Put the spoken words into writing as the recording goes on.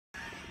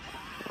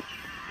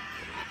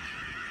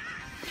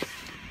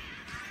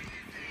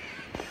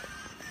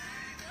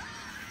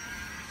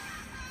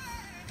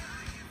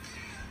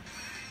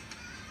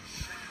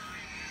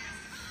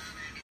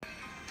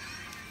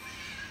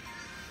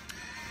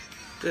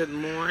Good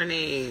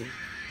morning.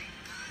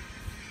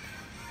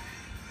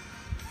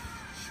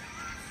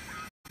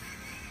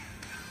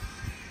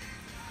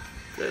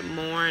 Good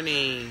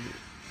morning,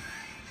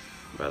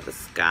 Brother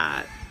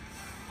Scott.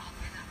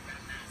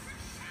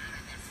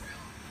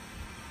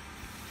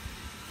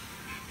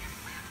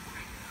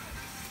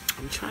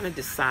 I'm trying to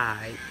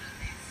decide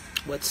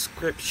what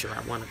scripture I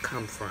want to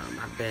come from.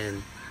 I've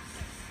been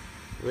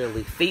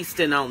really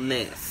feasting on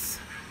this.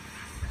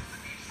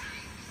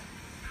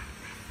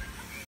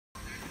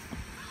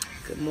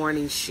 Good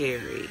morning,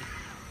 Sherry.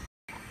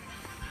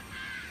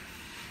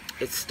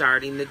 It's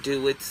starting to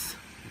do its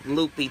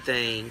loopy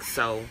thing,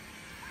 so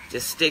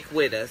just stick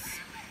with us.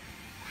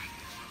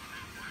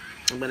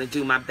 I'm going to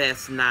do my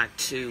best not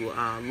to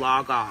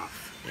log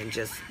off and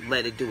just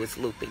let it do its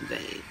looping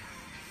thing.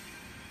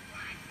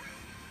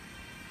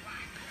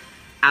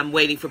 I'm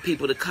waiting for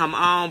people to come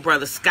on,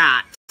 Brother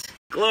Scott.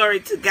 Glory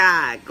to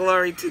God.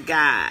 Glory to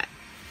God.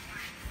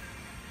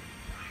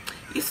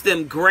 It's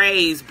them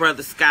grays,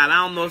 Brother Scott.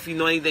 I don't know if you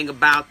know anything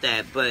about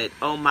that, but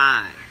oh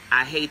my,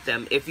 I hate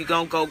them. If you're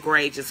going to go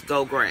gray, just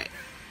go gray,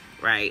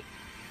 right?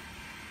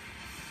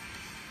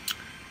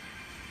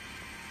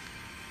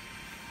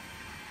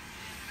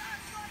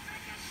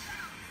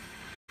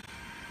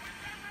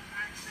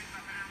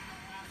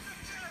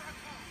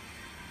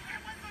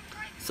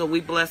 So we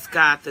bless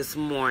God this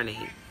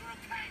morning.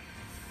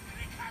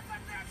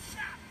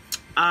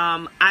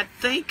 I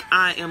think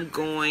I am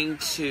going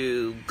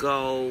to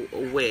go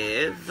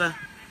with,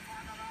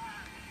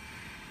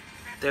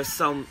 there's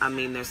so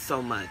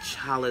much.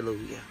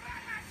 Hallelujah.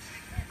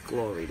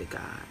 Glory to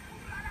God.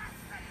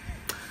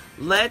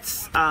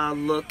 Let's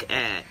look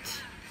at,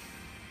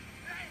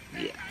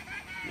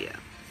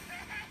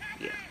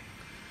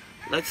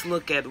 let's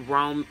look at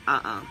Rome.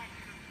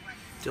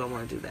 Do I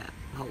want to do that?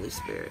 Holy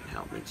Spirit,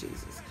 help me,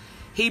 Jesus.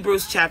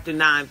 Hebrews chapter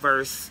 9,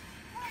 verse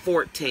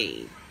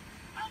 14.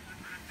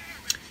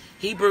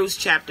 Hebrews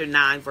chapter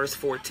 9, verse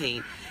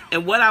 14.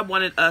 And what I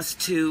wanted us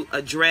to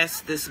address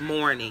this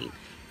morning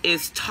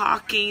is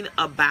talking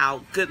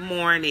about, good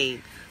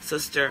morning,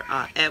 Sister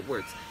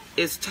Edwards,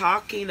 is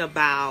talking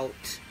about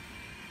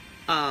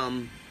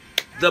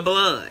the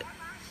blood.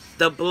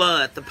 The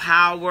blood, the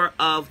power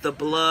of the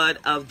blood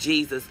of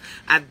Jesus.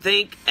 I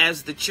think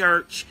as the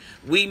church,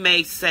 we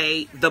may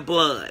say the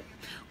blood,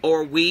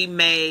 or we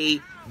may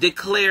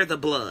declare the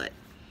blood,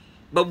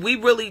 but we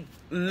really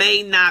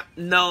may not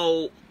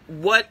know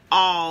what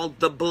all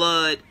the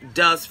blood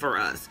does for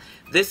us.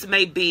 This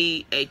may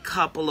be a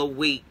couple of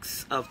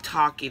weeks of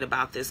talking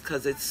about this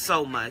because it's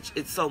so much.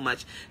 It's so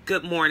much.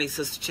 Good morning,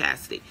 Sister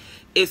Chastity.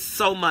 It's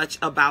so much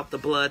about the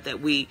blood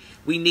that we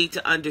need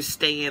to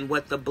understand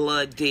what the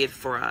blood did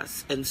for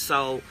us. And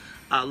so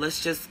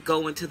let's just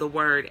go into the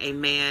word.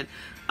 Amen.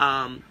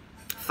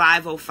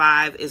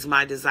 5:05 is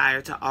my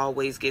desire to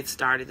always get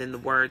started in the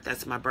word.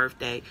 That's my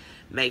birthday,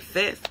 May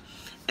 5th.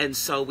 And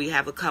so we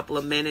have a couple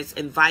of minutes.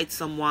 Invite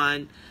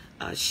someone,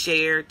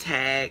 share,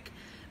 tag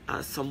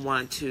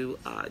someone to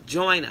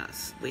join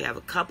us. We have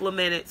a couple of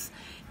minutes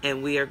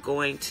and we are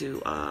going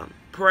to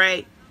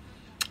pray.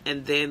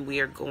 And then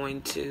we are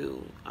going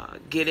to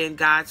get in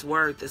God's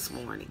word this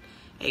morning.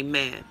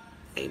 Amen.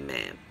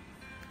 Amen.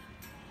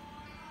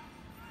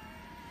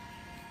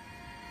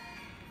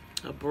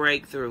 A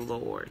breakthrough,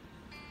 Lord.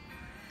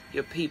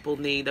 Your people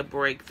need a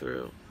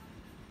breakthrough.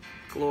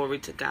 Glory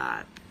to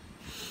God.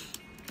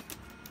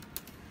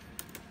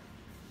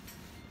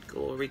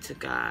 Glory to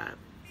God.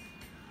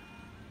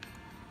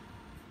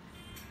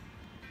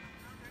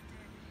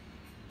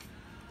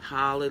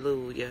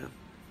 Hallelujah.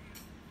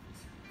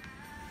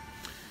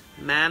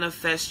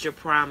 Manifest your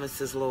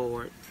promises,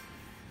 Lord.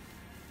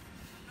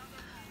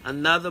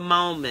 Another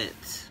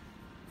moment.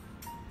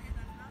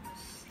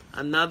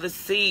 Another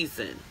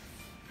season.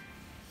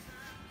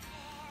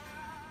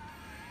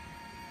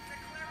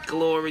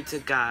 Glory to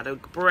God. A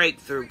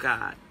breakthrough,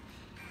 God.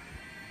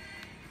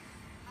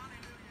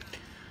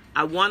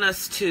 I want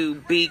us to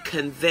be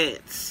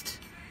convinced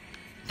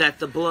that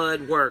the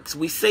blood works.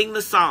 We sing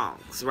the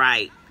songs,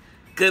 right?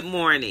 Good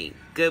morning.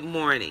 Good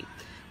morning.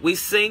 We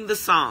sing the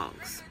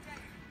songs.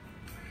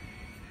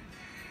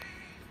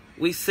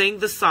 We sing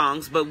the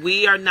songs, but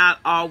we are not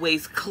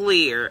always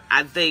clear,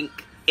 I think,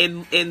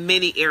 in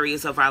many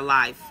areas of our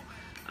life,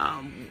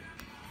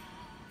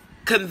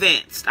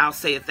 convinced, I'll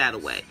say it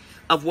that way,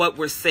 of what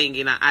we're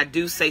singing. I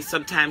do say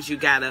sometimes you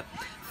gotta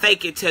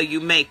fake it till you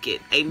make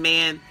it.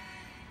 Amen.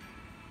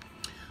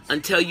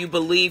 Until you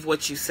believe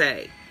what you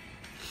say.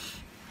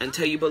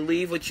 Until you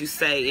believe what you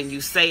say, and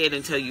you say it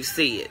until you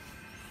see it.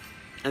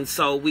 And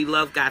so we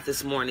love God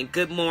this morning.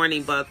 Good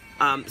morning, but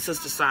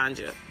Sister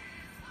Sanja.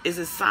 Is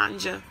it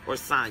Sanja or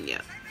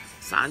Sanya?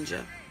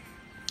 Sanja.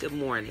 Good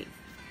morning.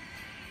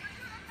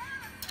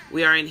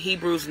 We are in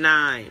Hebrews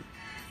 9,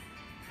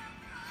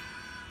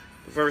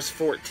 verse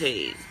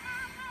 14.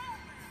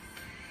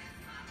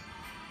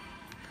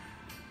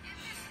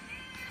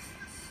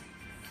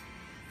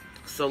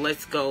 So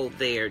let's go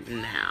there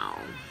now.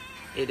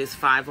 It is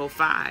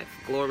 5:05.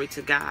 Glory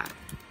to God.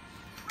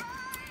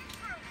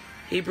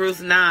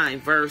 Hebrews 9,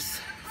 verse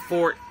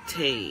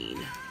 14.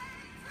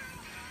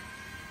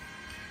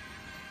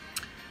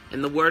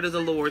 And the word of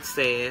the Lord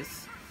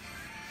says,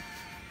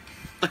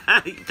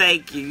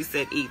 thank you, you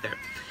said either.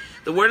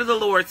 The word of the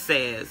Lord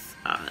says,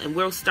 and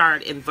we'll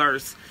start in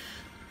verse,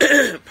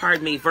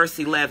 verse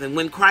 11.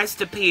 When Christ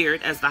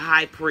appeared as the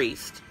high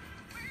priest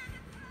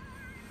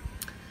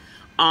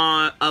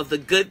of the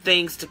good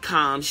things to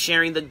come,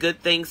 sharing the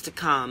good things to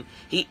come,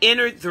 he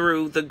entered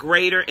through the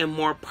greater and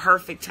more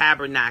perfect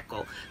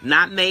tabernacle,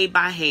 not made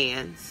by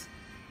hands.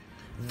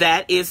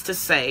 That is to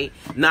say,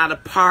 not a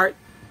part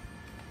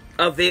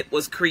of it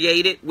was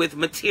created with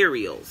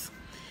materials.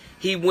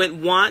 He went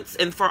once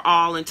and for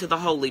all into the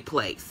holy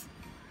place.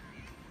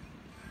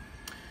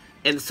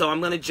 And so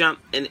I'm going to jump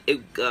in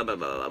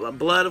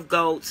blood of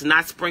goats,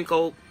 not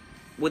sprinkled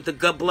with the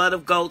blood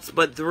of goats,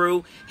 but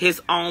through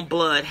his own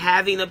blood,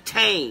 having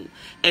obtained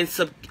and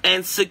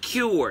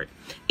secured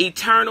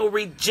eternal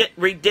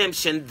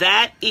redemption,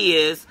 that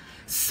is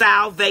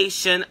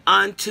salvation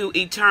unto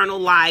eternal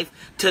life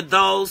to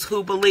those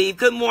who believe.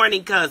 Good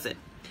morning, cousin.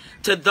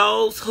 To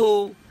those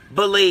who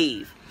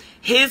believe.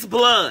 His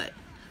blood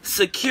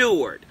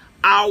secured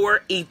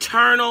our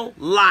eternal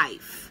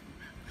life,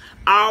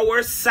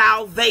 our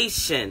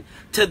salvation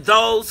to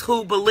those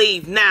who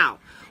believe. Now,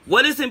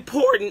 what is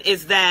important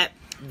is that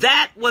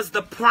was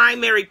the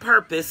primary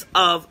purpose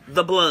of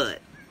the blood.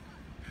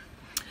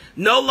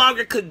 No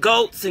longer could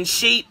goats and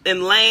sheep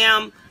and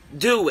lamb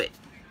do it.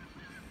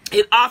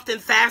 It often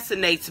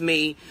fascinates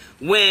me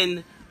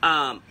when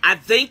I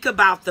think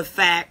about the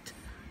fact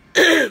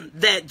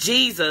that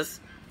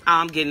Jesus,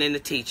 I'm getting into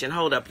teaching.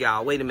 Hold up,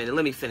 y'all. Wait a minute.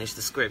 Let me finish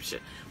the scripture.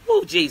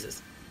 Woo,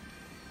 Jesus.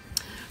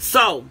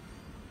 So,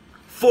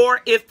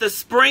 for if the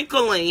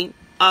sprinkling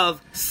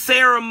of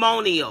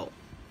ceremonial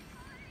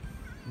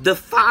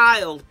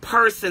defiled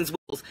persons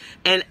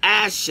and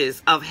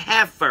ashes of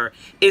heifer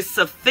is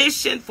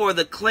sufficient for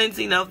the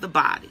cleansing of the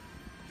body,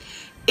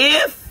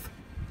 if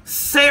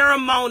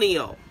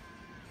ceremonial,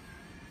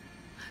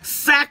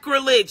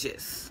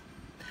 sacrilegious,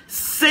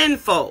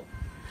 sinful,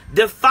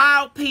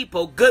 defiled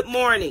people, good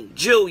morning,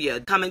 Julia,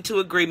 coming to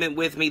agreement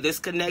with me. This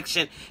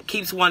connection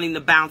keeps wanting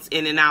to bounce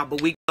in and out,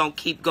 but we gonna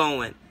keep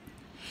going.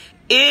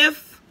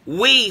 If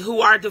we who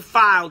are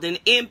defiled and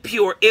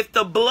impure, if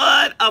the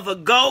blood of a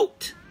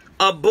goat,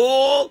 a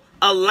bull,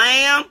 a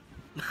lamb,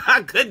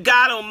 good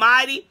God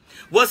Almighty,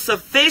 was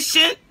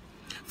sufficient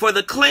for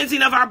the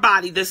cleansing of our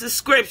body. This is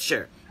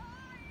scripture.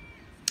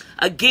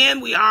 Again,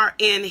 we are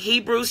in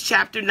Hebrews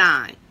chapter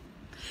 9.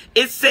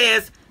 It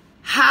says,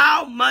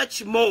 how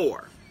much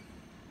more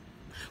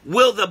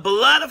will the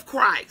blood of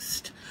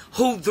Christ,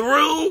 who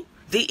through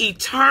the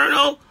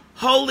eternal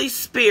Holy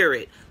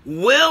Spirit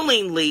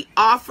willingly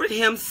offered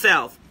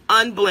himself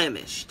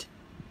unblemished,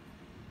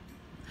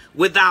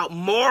 without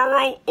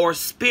moral or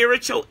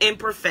spiritual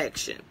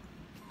imperfection,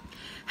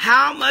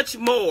 how much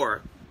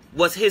more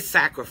was his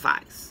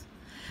sacrifice?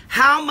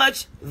 How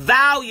much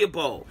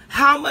valuable,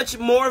 how much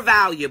more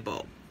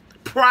valuable,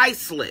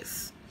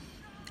 priceless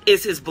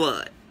is his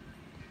blood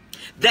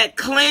that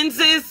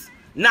cleanses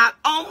not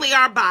only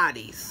our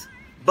bodies,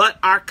 but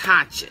our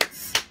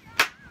conscience.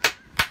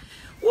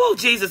 Whoa,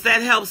 Jesus,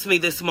 that helps me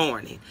this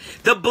morning.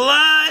 The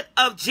blood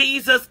of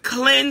Jesus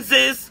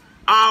cleanses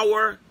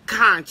our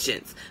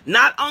conscience.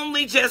 Not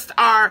only just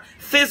our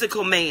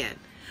physical man,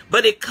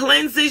 but it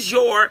cleanses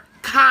your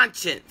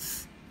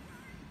conscience.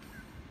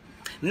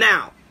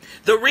 Now,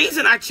 the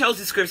reason I chose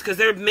the scriptures, because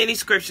there are many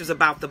scriptures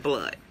about the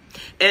blood.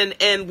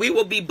 And we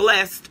will be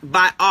blessed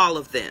by all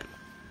of them.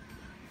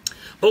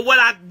 But what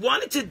I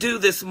wanted to do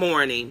this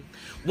morning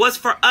was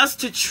for us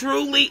to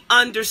truly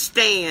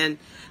understand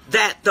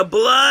that the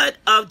blood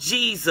of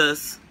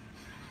Jesus,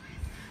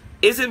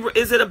 is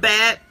it a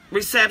bad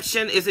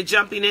reception? Is it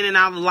jumping in and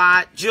out a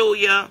lot?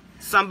 Julia,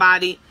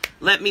 somebody,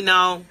 let me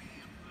know.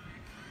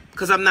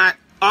 Because I'm not,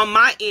 on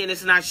my end,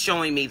 it's not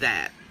showing me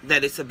that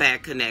it's a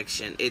bad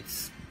connection.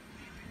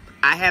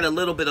 I had a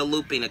little bit of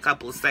looping a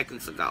couple of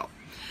seconds ago.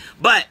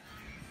 But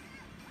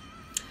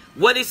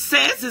what it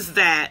says is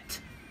that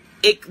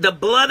the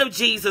blood of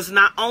Jesus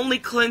not only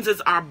cleanses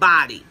our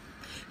body,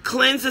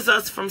 cleanses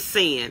us from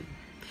sin,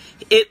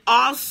 it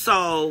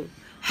also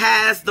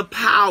has the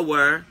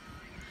power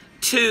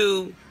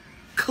to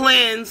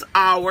cleanse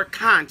our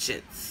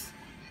conscience.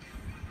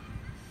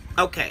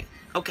 Okay,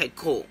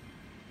 cool.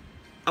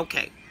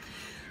 Okay.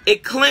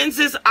 It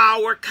cleanses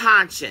our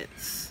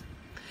conscience.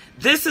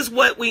 This is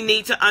what we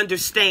need to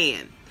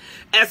understand.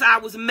 As I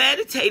was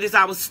meditating, as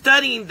I was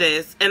studying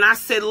this, and I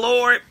said,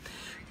 Lord,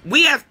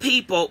 we have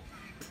people.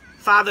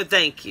 Father,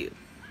 thank you.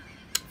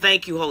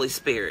 Thank you, Holy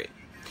Spirit.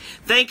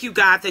 Thank you,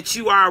 God, that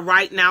you are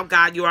right now,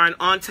 God. You are an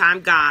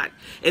on-time God.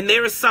 And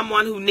there is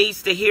someone who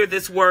needs to hear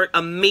this word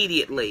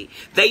immediately.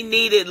 They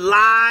need it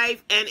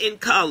live and in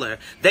color.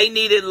 They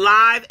need it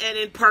live and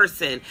in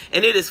person.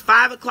 And it is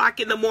 5 o'clock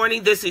in the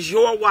morning. This is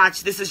your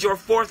watch. This is your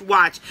fourth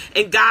watch.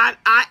 And God,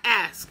 I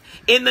ask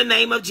in the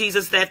name of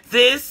Jesus that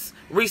this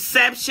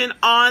reception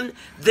on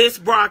this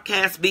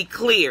broadcast be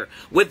clear,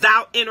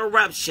 without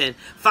interruption.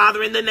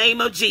 Father, in the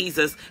name of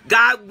Jesus,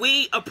 God,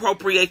 we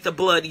appropriate the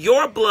blood.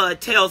 Your blood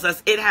tells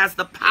us it has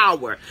the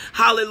power,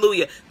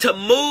 hallelujah, to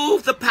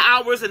move the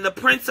powers and the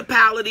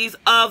principalities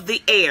of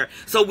the air.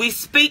 So we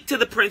speak to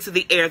the prince of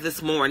the air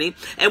this morning,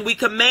 and we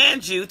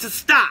command you to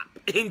stop.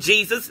 In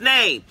Jesus'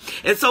 name.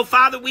 And so,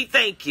 Father, we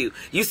thank you.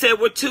 You said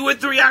where 2 or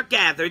 3 are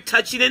gathered,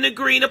 touching and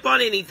agreeing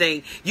upon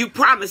anything, you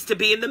promised to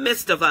be in the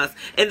midst of us,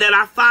 and that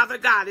our Father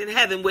God in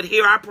heaven would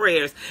hear our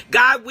prayers.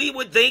 God, we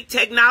would think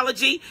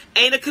technology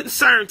ain't a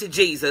concern to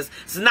Jesus.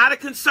 It's not a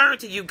concern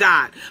to you,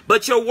 God,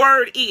 but your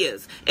word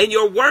is. And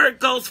your word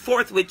goes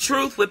forth with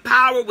truth, with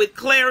power, with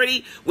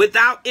clarity,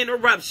 without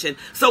interruption.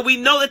 So we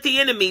know that the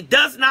enemy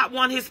does not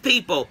want his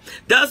people,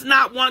 does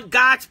not want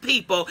God's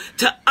people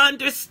to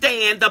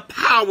understand the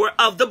power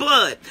of the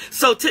blood.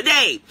 So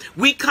today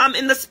we come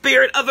in the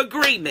spirit of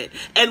agreement,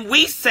 and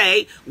we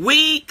say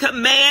we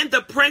command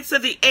the prince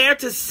of the air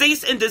to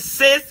cease and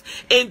desist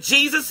in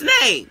Jesus'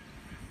 name.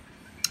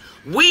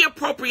 We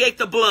appropriate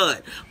the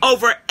blood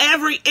over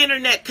every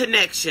internet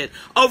connection,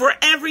 over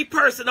every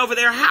person, over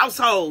their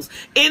households,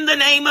 in the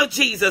name of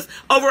Jesus,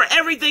 over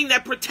everything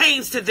that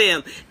pertains to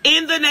them,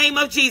 in the name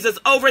of Jesus,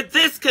 over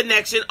this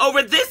connection,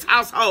 over this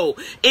household,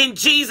 in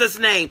Jesus'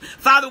 name.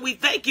 Father, we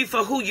thank you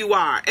for who you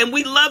are, and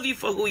we love you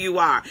for who you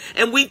are,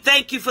 and we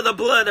thank you for the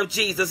blood of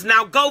Jesus.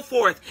 Now go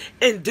forth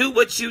and do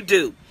what you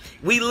do.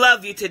 We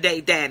love you today,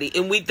 Daddy,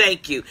 and we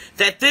thank you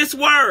that this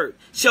word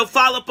shall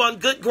fall upon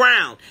good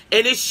ground,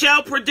 and it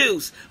shall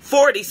produce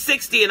 40,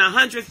 60, and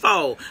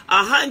 100-fold,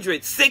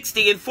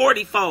 160 and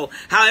 40-fold,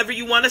 however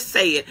you want to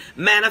say it.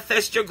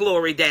 Manifest your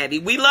glory, Daddy.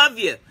 We love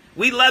you.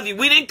 We love you.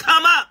 We didn't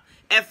come up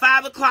at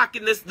 5 o'clock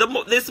in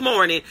this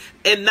morning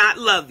and not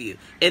love you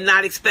and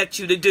not expect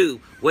you to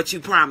do what you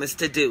promised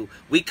to do.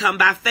 We come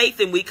by faith,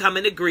 and we come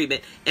in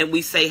agreement, and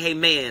we say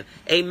amen.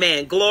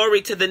 Amen.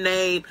 Glory to the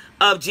name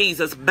of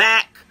Jesus.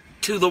 Back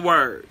to the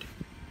word.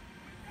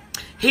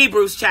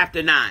 Hebrews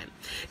chapter 9.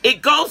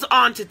 It goes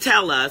on to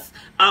tell us,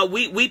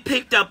 we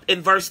picked up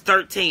in verse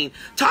 13,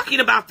 talking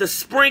about the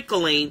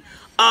sprinkling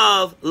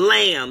of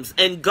lambs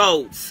and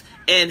goats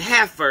and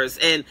heifers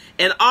and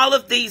all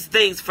of these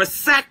things for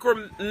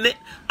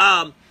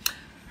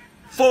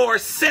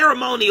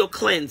ceremonial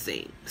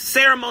cleansing.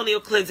 Ceremonial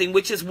cleansing,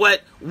 which is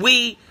what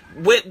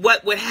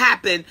would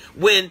happen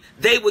when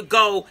they would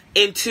go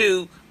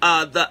into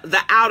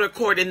the outer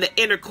court and the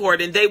inner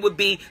court, and they would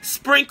be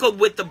sprinkled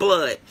with the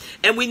blood.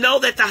 And we know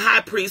that the high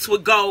priest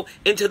would go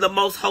into the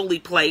most holy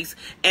place,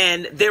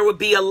 and there would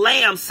be a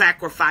lamb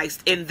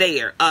sacrificed in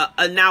there.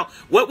 Now,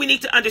 what we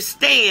need to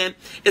understand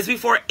is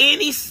before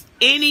any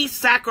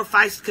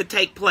sacrifice could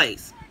take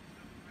place,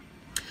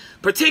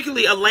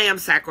 particularly a lamb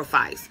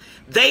sacrifice,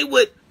 they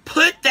would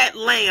put that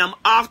lamb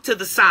off to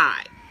the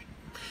side.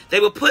 They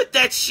would put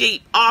that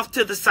sheep off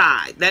to the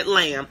side, that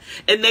lamb,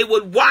 and they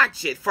would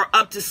watch it for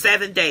up to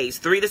 7 days,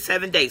 3 to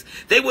 7 days.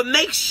 They would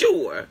make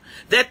sure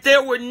that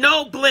there were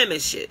no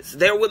blemishes.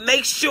 They would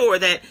make sure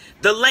that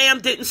the lamb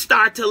didn't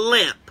start to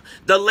limp.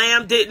 The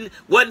lamb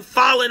wasn't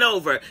falling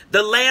over.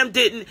 The lamb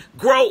didn't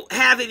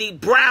have any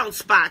brown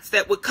spots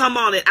that would come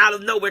on it out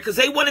of nowhere, because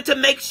they wanted to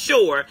make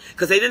sure,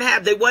 because they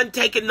wasn't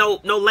taking no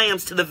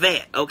lambs to the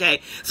vet,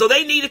 okay? So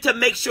they needed to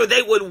make sure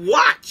they would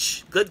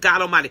watch, good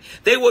God Almighty,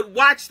 they would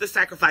watch the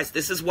sacrifice.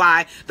 This is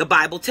why the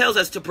Bible tells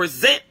us to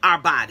present our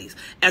bodies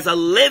as a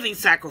living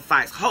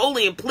sacrifice,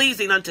 holy and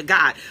pleasing unto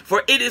God,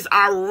 for it is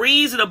our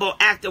reasonable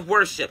act of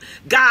worship.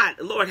 God,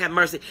 Lord have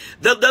mercy.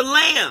 The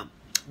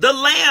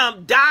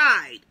lamb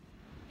died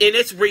in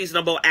its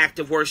reasonable act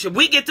of worship.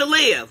 We get to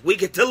live. We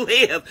get to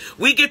live.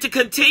 We get to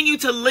continue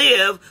to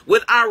live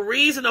with our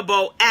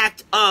reasonable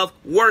act of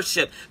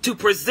worship, to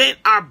present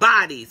our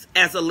bodies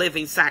as a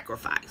living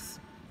sacrifice.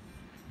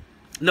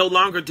 No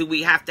longer do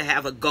we have to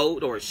have a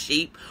goat or a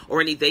sheep or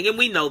anything, and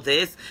we know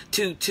this,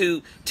 to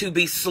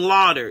be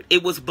slaughtered.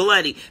 It was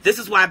bloody. This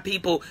is why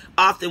people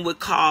often would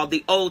call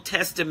the Old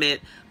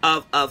Testament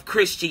of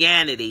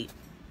Christianity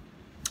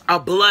a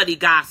bloody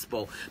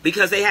gospel,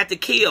 because they had to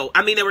kill.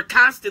 I mean, they were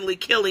constantly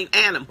killing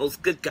animals.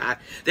 Good God.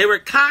 They were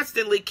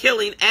constantly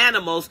killing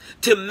animals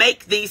to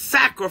make these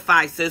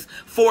sacrifices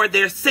for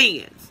their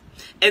sins.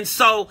 And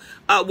so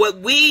what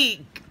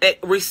we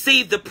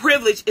receive the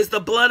privilege is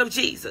the blood of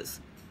Jesus.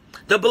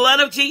 The blood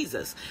of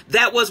Jesus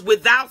that was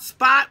without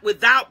spot,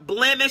 without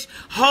blemish,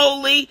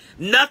 holy,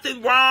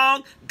 nothing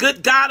wrong.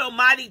 Good God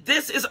Almighty,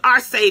 this is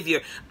our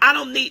Savior. I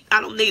don't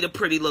need a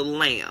pretty little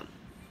lamb.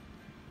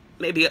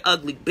 Maybe an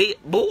ugly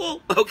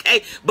bull,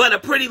 okay? But a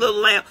pretty little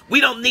lamb.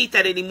 We don't need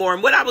that anymore.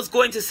 And what I was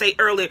going to say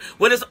earlier,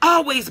 what has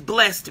always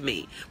blessed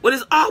me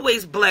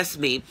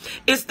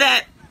is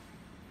that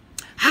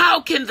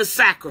how can the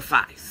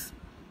sacrifice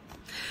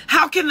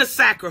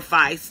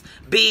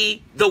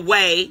be the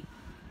way,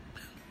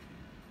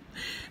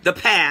 the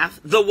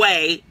path, the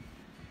way,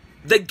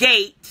 the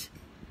gate,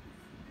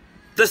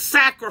 the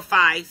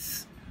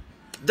sacrifice,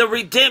 the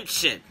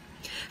redemption?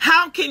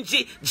 How can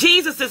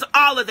Jesus is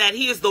all of that?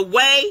 He is the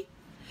way.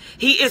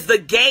 He is the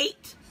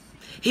gate.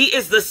 He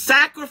is the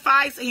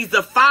sacrifice. He's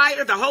the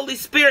fire, the Holy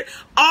Spirit.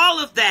 All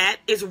of that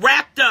is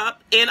wrapped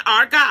up in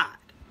our God.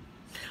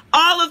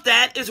 All of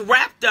that is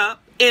wrapped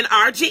up in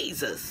our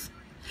Jesus.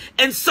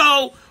 And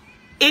so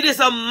it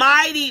is a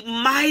mighty,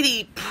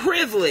 mighty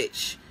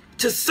privilege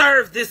to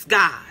serve this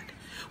God.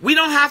 We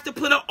don't have to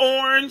put an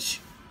orange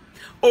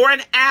or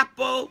an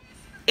apple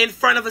in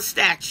front of a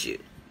statue.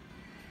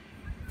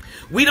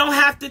 We don't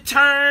have to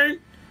turn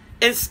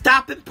and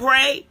stop and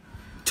pray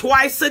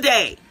twice a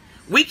day.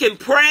 We can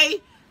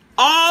pray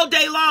all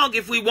day long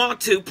if we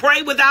want to.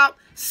 Pray without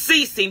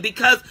ceasing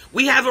because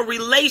we have a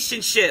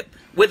relationship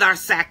with our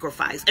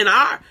sacrifice. And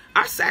our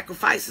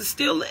sacrifice is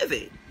still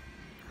living.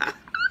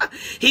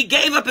 He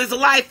gave up his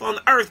life on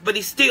earth, but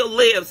he still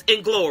lives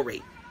in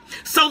glory.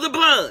 So the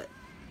blood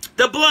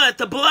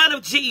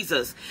of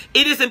Jesus,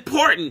 it is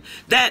important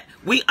that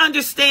we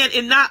understand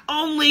it not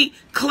only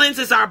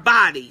cleanses our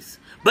bodies,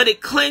 but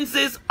it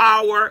cleanses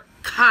our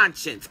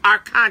conscience,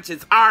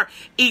 our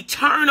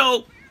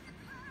eternal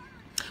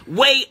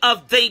way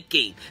of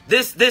thinking,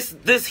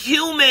 this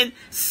human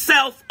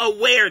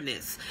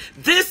self-awareness.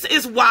 This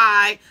is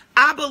why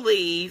I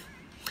believe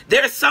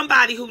there's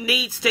somebody who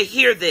needs to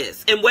hear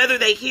this, and whether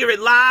they hear it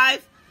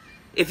live,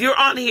 if you're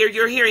on here,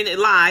 you're hearing it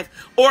live,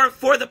 or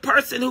for the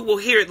person who will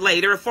hear it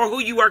later, or for who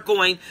you are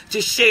going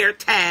to share,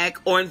 tag,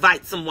 or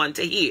invite someone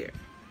to hear.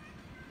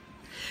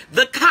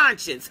 The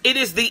conscience, it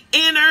is the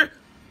inner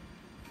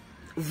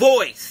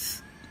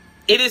voice.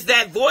 It is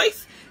that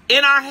voice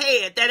in our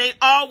head that ain't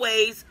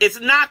always, it's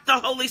not the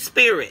Holy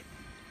Spirit.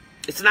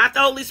 It's not the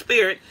Holy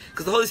Spirit,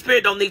 because the Holy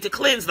Spirit don't need to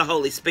cleanse the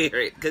Holy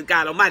Spirit, because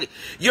God Almighty.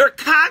 Your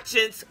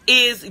conscience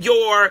is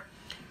your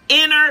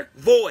inner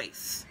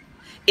voice.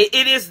 It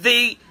is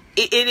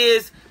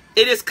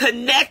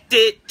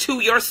connected to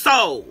your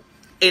soul.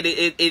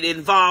 It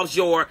involves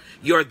your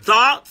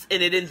thoughts,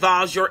 and it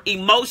involves your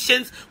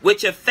emotions,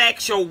 which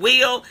affects your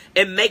will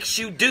and makes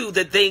you do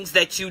the things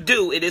that you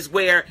do. It is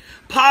where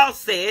Paul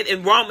said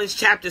in Romans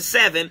chapter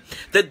 7,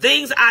 the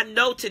things I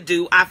know to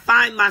do, I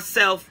find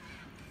myself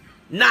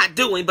not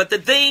doing, but the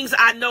things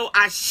I know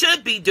I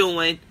should be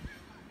doing,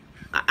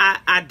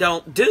 I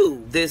don't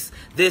do. This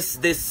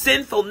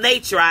sinful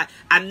nature, I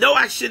know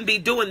I shouldn't be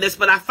doing this,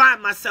 but I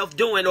find myself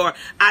doing, or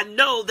I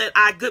know that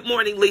good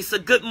morning, Lisa,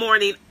 good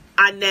morning,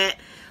 Annette.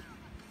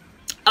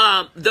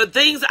 The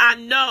things I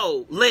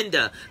know,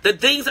 Linda, the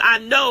things I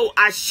know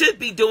I should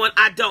be doing,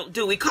 I don't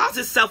do. He calls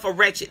himself a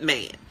wretched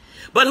man.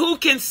 But who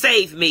can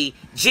save me?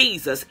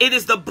 Jesus. It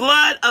is the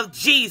blood of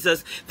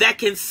Jesus that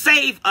can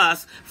save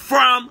us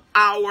from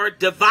our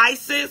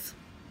devices,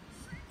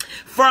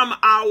 from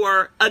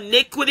our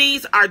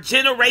iniquities, our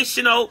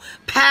generational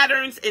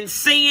patterns and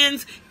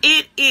sins.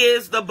 It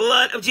is the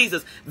blood of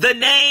Jesus. The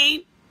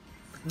name,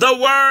 the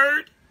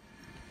word,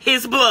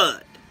 his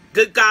blood.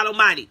 Good God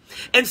Almighty.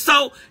 And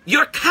so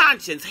your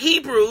conscience,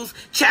 Hebrews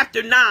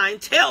chapter 9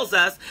 tells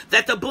us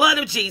that the blood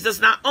of Jesus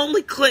not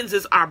only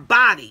cleanses our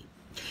body,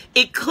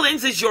 it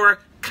cleanses your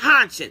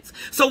conscience.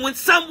 So when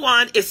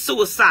someone is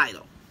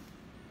suicidal,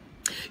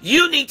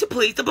 you need to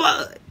plead the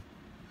blood.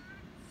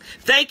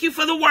 Thank you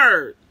for the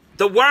word,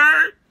 the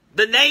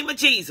name of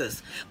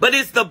Jesus. But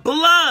it's the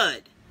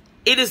blood.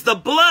 It is the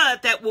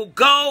blood that will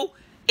go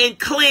and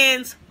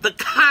cleanse the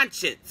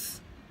conscience.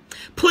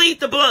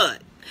 Plead the blood.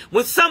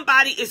 When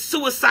somebody is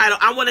suicidal,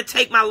 I want to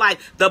take my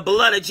life. The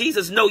blood of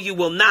Jesus. No, you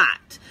will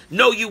not.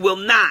 No, you will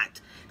not.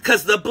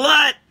 Because the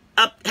blood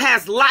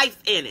has life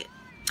in it.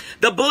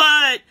 The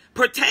blood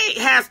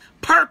has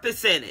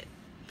purpose in it.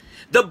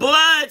 The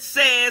blood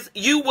says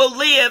you will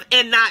live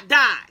and not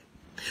die.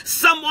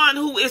 Someone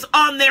who is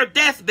on their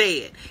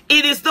deathbed,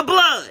 it is the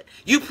blood.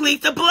 You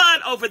plead the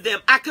blood over them.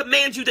 I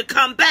command you to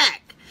come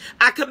back.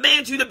 I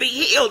command you to be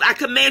healed. I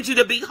command you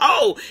to be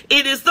whole.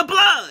 It is the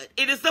blood.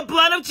 It is the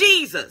blood of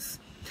Jesus.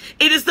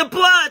 It is the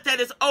blood that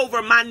is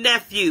over my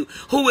nephew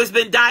who has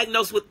been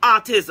diagnosed with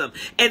autism.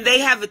 And they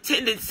have a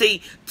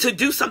tendency to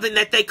do something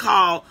that they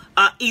call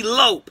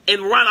elope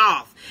and run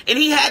off. And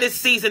he had his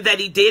season that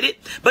he did it.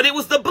 But it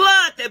was the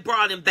blood that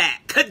brought him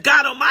back. Good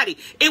God Almighty.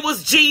 It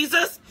was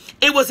Jesus.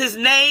 It was his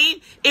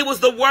name. It was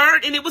the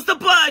word. And it was the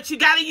blood. You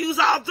got to use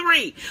all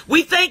three.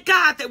 We thank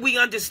God that we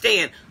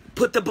understand.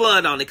 Put the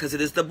blood on it because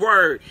it is the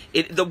word.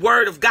 The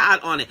word of God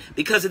on it.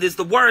 Because it is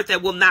the word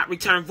that will not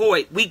return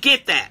void. We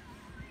get that.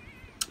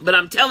 But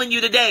I'm telling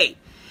you today,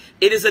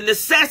 it is a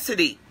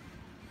necessity,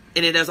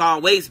 and it has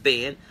always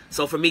been.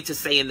 So for me to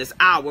say in this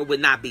hour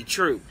would not be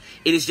true.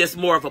 It is just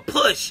more of a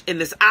push in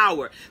this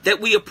hour that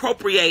we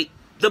appropriate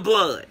the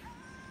blood.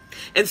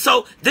 And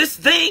so this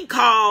thing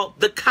called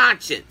the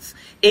conscience,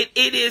 it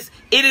is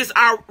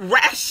our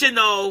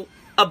rational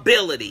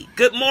ability.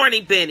 Good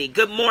morning, Benny.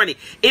 Good morning.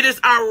 It is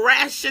our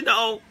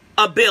rational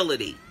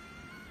ability.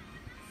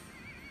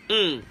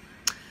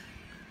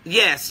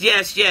 Yes.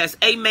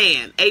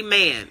 Amen.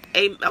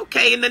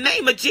 Okay, in the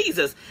name of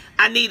Jesus,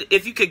 I need,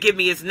 if you could give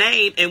me his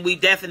name, and we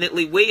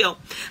definitely will.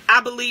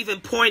 I believe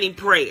in pointing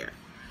prayer.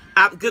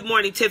 Good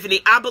morning,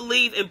 Tiffany. I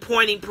believe in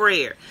pointing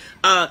prayer.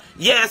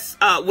 Yes,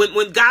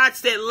 when God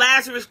said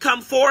Lazarus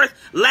come forth,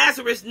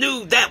 Lazarus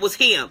knew that was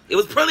him. It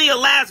was plenty of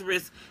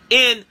Lazarus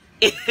in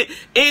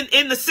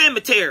the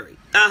cemetery.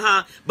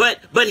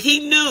 But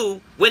he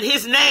knew when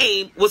his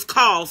name was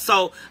called.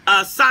 So,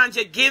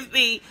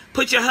 Sanja,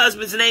 put your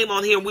husband's name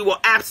on here. And we will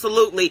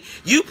absolutely,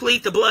 you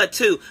plead the blood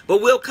too,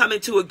 but we'll come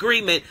into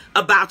agreement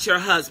about your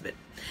husband.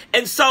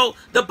 And so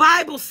the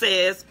Bible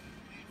says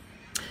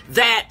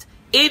that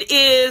it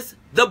is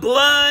the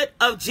blood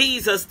of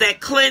Jesus that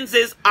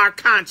cleanses our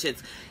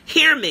conscience.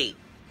 Hear me.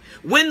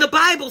 When the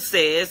Bible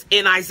says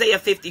in Isaiah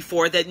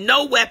 54 that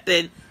no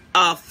weapon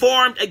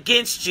formed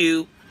against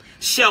you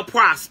shall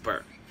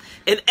prosper,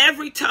 and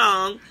every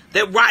tongue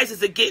that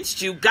rises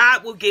against you,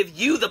 God will give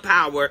you the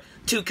power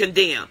to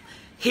condemn.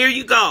 Here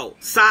you go,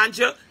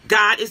 Sandra.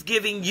 God is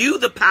giving you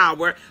the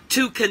power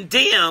to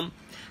condemn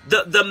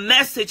the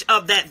message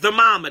of that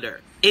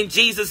thermometer in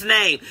Jesus'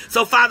 name.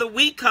 So, Father,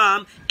 we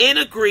come in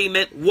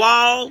agreement.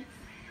 Wandrew.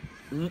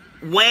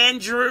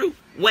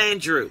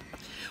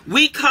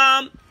 We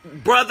come,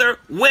 Brother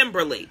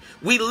Wimberly.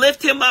 We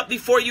lift him up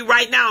before you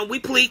right now, and we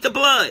plead the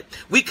blood.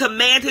 We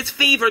command his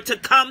fever to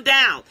come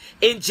down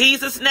in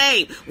Jesus'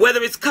 name.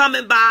 Whether it's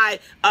coming by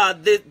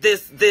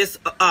this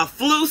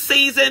flu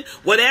season,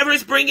 whatever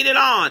is bringing it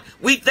on,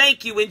 we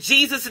thank you in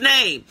Jesus'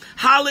 name.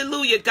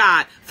 Hallelujah,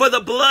 God, for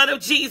the blood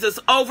of Jesus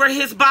over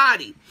his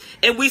body.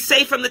 And we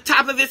say from the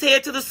top of his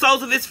head to the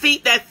soles of his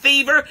feet, that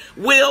fever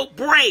will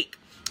break.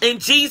 In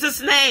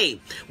Jesus'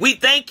 name, we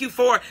thank you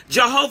for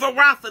Jehovah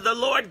Rapha, the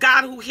Lord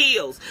God who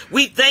heals.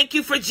 We thank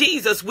you for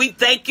Jesus. We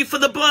thank you for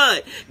the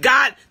blood.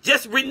 God,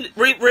 just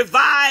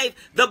revive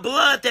the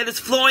blood that is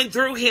flowing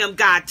through him,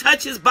 God.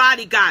 Touch his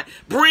body, God.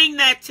 Bring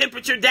that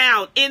temperature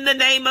down in the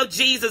name of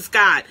Jesus,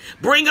 God.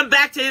 Bring him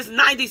back to his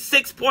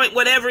 96 point,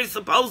 whatever it's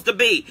supposed to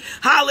be.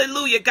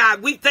 Hallelujah,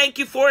 God. We thank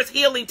you for his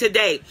healing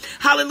today.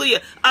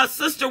 Hallelujah.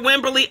 Sister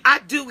Wimberly, I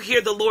do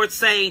hear the Lord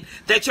saying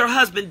that your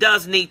husband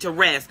does need to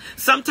rest.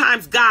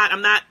 Sometimes God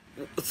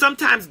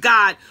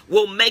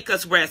will make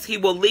us rest. He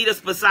will lead us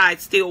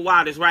beside still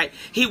waters, right?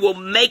 He will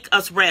make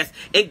us rest.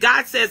 And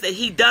God says that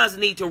he does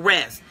need to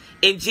rest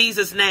in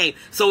Jesus' name.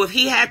 So if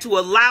he had to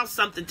allow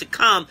something to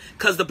come,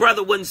 because the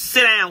brother wouldn't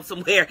sit down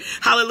somewhere,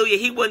 hallelujah,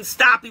 he wouldn't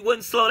stop, he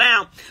wouldn't slow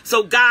down.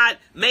 So God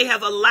may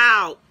have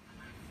allowed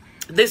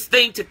this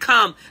thing to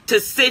come to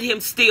sit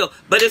him still,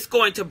 but it's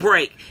going to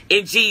break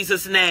in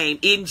Jesus' name.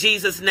 In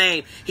Jesus'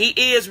 name, he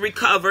is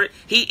recovered.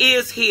 He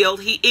is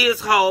healed. He is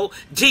whole.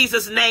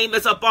 Jesus' name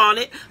is upon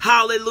it.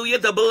 Hallelujah.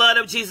 The blood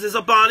of Jesus is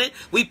upon it.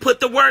 We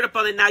put the word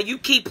upon it. Now you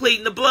keep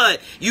pleading the blood.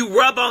 You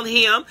rub on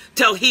him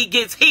till he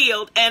gets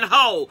healed and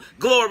whole.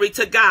 Glory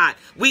to God.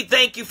 We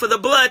thank you for the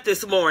blood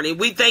this morning.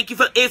 We thank you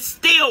for it.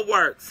 Still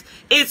works.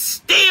 It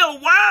still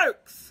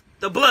works.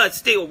 The blood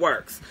still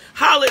works.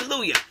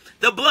 Hallelujah.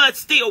 The blood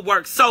still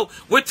works. So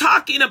we're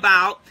talking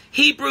about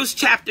Hebrews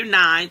chapter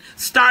 9,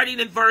 starting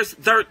in verse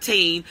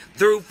 13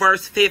 through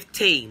verse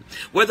 15,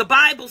 where the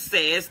Bible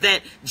says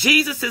that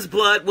Jesus'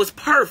 blood was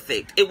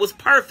perfect. It was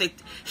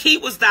perfect. He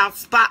was without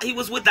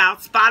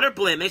spot or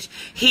blemish.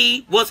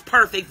 He was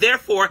perfect.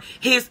 Therefore,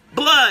 his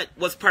blood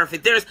was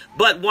perfect. There's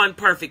but one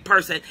perfect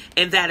person,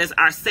 and that is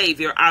our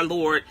Savior, our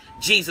Lord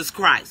Jesus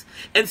Christ.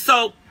 And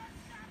so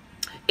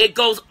it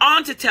goes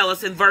on to tell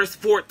us in verse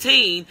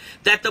 14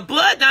 that the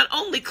blood not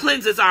only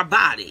cleanses our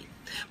body,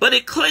 but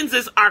it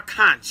cleanses our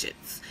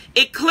conscience.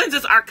 It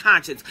cleanses our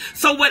conscience.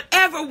 So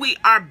whatever we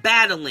are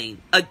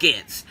battling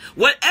against,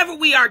 whatever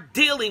we are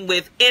dealing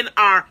with in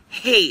our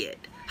head,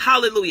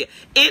 hallelujah,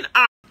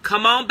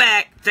 come on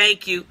back,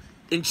 thank you,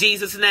 in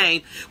Jesus'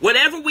 name,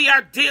 whatever we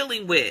are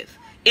dealing with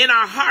in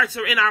our hearts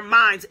or in our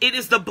minds, it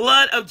is the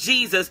blood of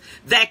Jesus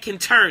that can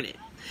turn it.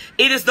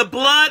 It is the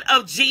blood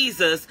of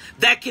Jesus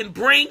that can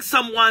bring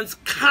someone's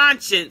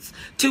conscience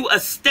to a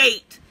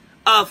state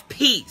of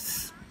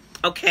peace.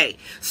 Okay,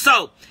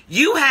 so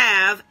you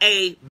have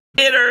a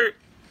bitter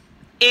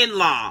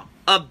in-law,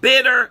 a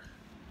bitter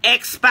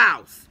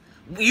ex-spouse.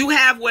 You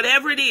have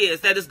whatever it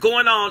is that is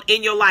going on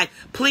in your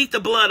life. Plead the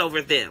blood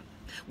over them.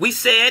 We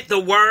said the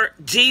word,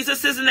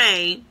 Jesus'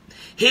 name,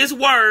 his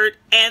word,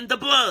 and the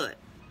blood.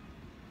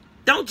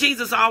 Don't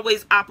Jesus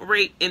always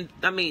operate in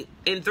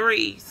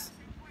threes?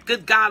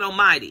 Good God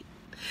Almighty.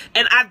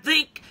 And I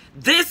think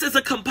this is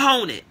a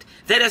component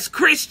that as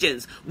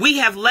Christians we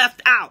have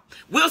left out.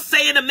 We'll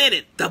say in a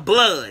minute, the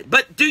blood.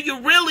 But do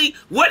you really,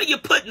 what are you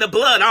putting the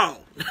blood on?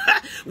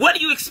 What are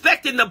you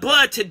expecting the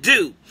blood to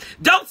do?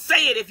 Don't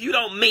say it if you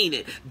don't mean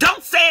it.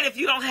 Don't say it if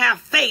you don't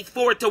have faith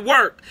for it to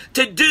work,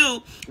 to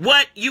do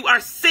what you are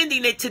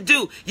sending it to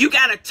do. You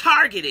got to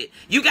target it.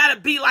 You got to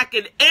be like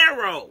an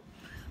arrow,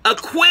 a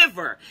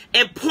quiver,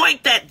 and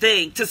point that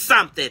thing to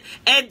something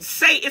and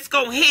say it's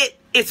going to hit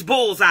its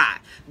bullseye.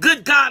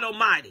 Good God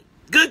Almighty.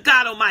 Good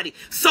God Almighty.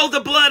 So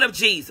the blood of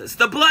Jesus,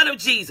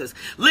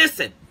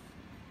 listen,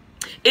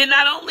 it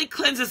not only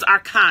cleanses our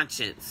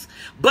conscience,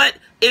 but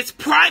its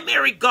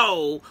primary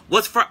goal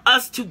was for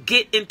us to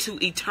get into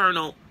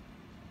eternal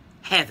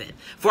heaven,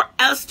 for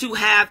us to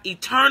have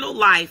eternal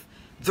life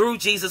through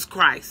Jesus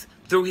Christ,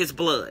 through his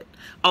blood.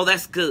 Oh,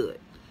 that's good.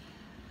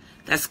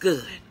 That's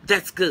good.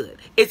 That's good.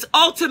 It's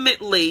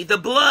ultimately, the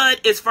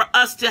blood is for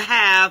us to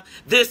have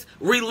this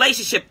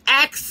relationship,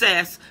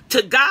 access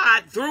to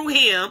God through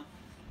him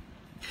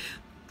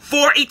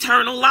for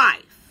eternal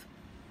life.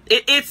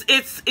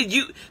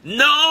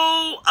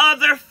 No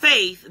other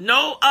faith,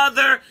 no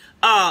other,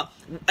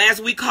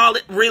 as we call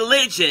it,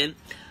 religion,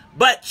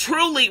 but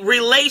truly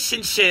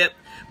relationship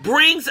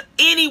brings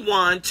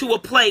anyone to a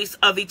place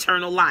of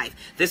eternal life.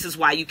 This is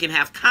why you can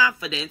have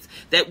confidence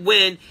that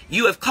when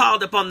you have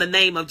called upon the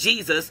name of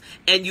Jesus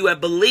and you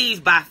have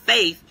believed by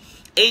faith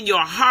in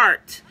your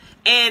heart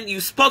and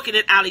you've spoken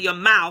it out of your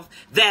mouth,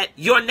 that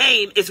your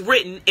name is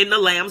written in the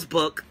Lamb's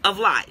book of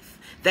life.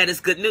 That is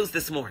good news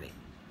this morning.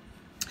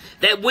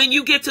 That when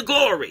you get to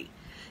glory,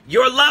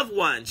 your loved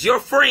ones, your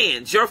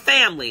friends, your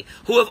family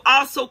who have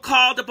also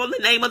called upon the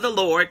name of the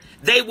Lord,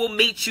 they will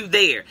meet you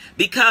there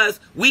because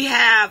we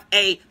have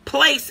a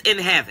place in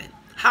heaven.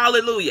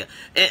 Hallelujah.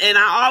 And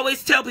I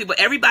always tell people,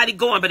 everybody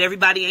going, but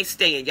everybody ain't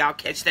staying. Y'all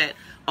catch that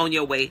on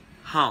your way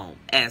home,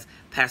 as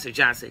Pastor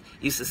Johnson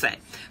used to say.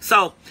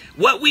 So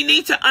what we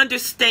need to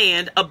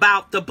understand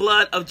about the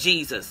blood of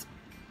Jesus,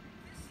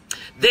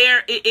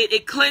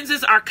 it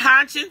cleanses our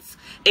conscience.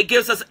 It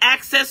gives us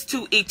access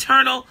to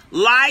eternal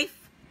life.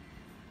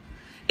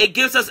 It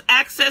gives us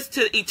access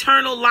to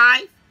eternal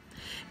life.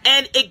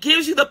 And it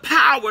gives you the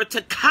power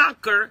to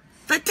conquer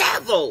the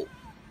devil.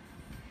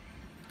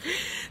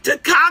 To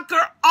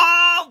conquer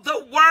all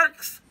the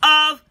works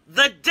of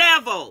the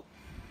devil.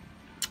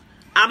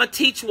 I'm going to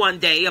teach one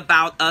day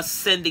about us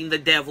sending the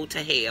devil to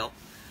hell.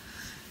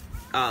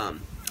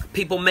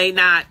 People may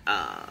not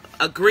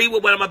agree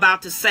with what I'm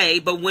about to say,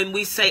 but when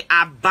we say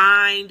I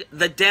bind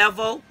the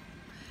devil,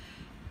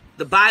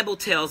 the Bible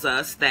tells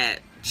us that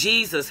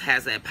Jesus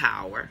has that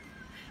power,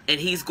 and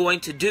he's going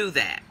to do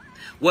that.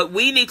 What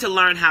we need to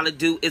learn how to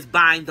do is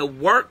bind the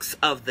works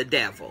of the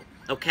devil,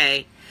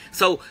 okay?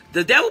 So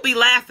the devil be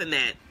laughing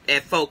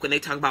at folk when they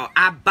talk about,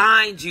 I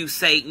bind you,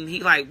 Satan.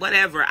 He like,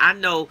 whatever, I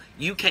know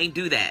you can't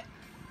do that.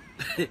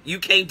 You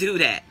can't do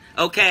that,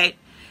 okay?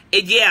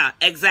 Yeah,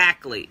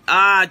 exactly.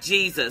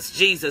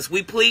 Jesus,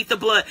 we plead the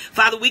blood.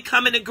 Father, we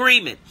come in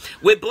agreement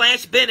with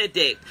Blanche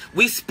Benedict.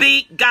 We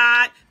speak,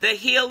 God, the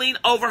healing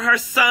over her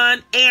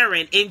son,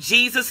 Aaron, in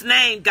Jesus'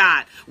 name,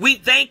 God. We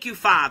thank you,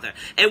 Father.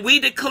 And we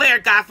declare,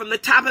 God, from the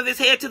top of his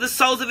head to the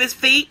soles of his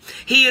feet,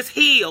 he is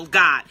healed,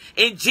 God.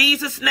 In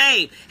Jesus'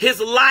 name, his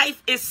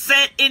life is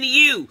set in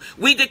you.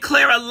 We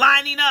declare a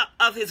lining up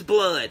of his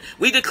blood.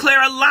 We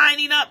declare a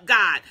lining up,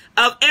 God,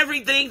 of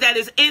everything that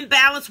is in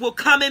balance will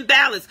come in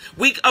balance.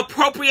 We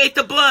appropriate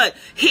the blood.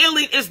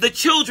 Healing is the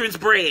children's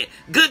bread.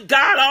 Good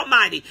God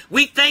Almighty,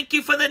 we thank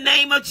you for the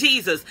name of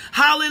Jesus.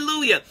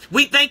 Hallelujah.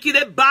 We thank you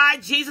that by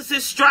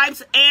Jesus'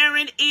 stripes,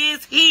 Aaron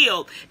is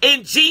healed.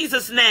 In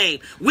Jesus'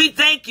 name, we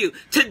thank you.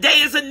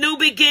 Today is a new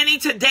beginning.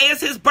 Today is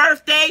his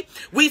birthday.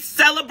 We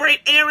celebrate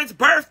Aaron's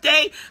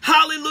birthday.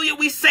 Hallelujah.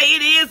 We say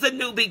it is a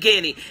new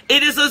beginning.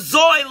 It is a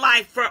Zoe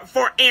life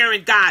for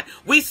Aaron, God.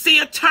 We see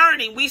a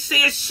turning. We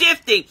see a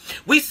shifting.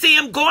 We see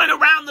him going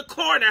around the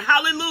corner.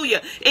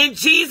 Hallelujah. In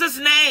Jesus'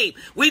 name,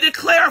 we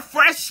declare a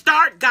fresh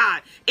start,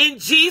 God. In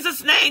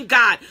Jesus' name,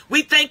 God,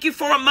 we thank you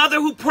for a mother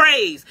who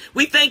prays.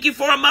 We thank you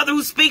for a mother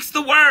who speaks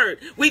the word.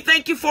 We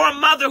thank you for a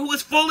mother who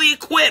is fully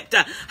equipped.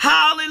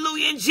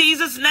 Hallelujah. In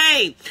Jesus'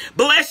 name,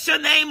 bless your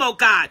name, oh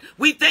God.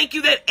 We thank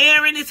you that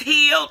Aaron is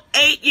healed,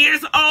 8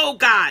 years old,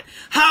 God.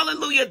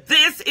 Hallelujah.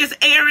 This is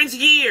Aaron's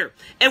year,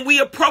 and we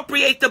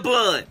appropriate the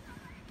blood.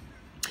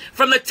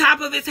 From the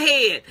top of his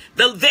head,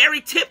 the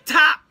very tip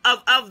top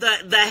of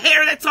the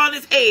hair that's on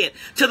his head,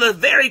 to the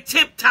very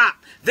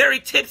very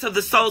tips of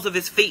the soles of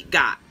his feet,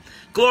 God.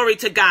 Glory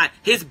to God.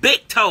 His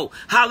big toe.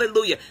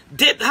 Hallelujah.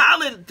 Hey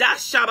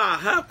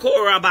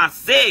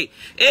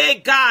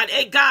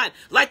God.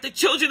 Like the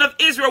children of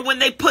Israel, when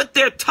they put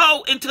their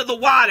toe into the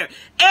water,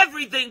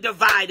 everything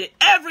divided,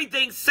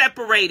 everything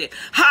separated.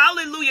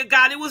 Hallelujah,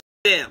 God. It was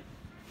them.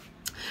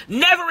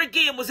 Never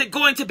again was it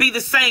going to be the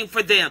same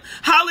for them.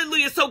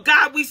 Hallelujah. So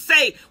God, we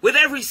say, with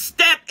every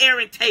step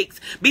Aaron takes,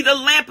 be the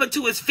lamp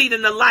unto his feet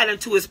and the light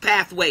unto his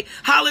pathway.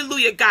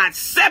 Hallelujah, God.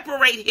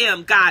 Separate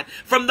him, God,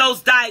 from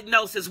those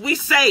diagnoses. We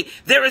say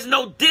there is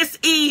no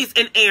dis-ease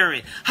in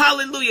Aaron.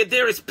 Hallelujah.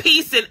 There is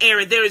peace in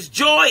Aaron. There is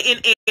joy in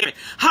Aaron.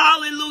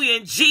 Hallelujah.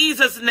 In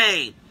Jesus'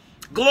 name.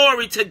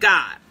 Glory to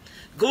God.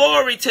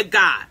 Glory to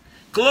God.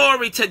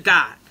 Glory to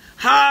God.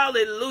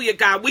 Hallelujah,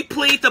 God. We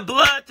plead the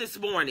blood this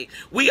morning.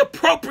 We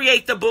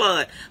appropriate the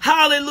blood.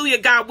 Hallelujah,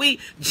 God.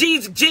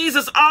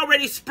 Jesus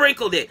already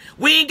sprinkled it.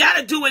 We ain't got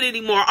to do it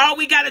anymore. All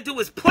we got to do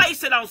is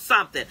place it on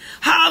something.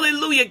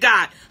 Hallelujah,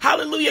 God.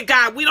 Hallelujah,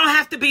 God. We don't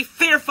have to be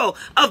fearful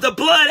of the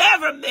blood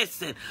ever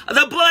missing,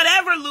 the blood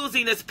ever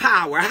losing its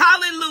power.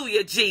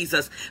 Hallelujah,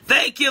 Jesus.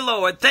 Thank you,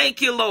 Lord.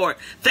 Thank you, Lord.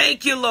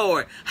 Thank you,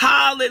 Lord.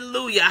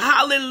 Hallelujah.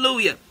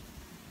 Hallelujah.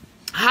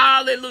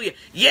 Hallelujah.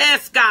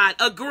 Yes, God.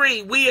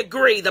 Agree. We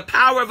agree. The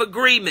power of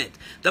agreement.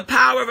 The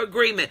power of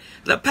agreement.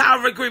 The power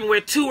of agreement where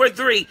 2 or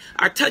 3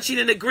 are touching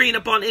and agreeing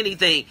upon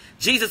anything.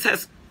 Jesus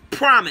has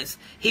promised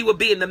he would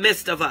be in the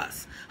midst of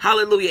us.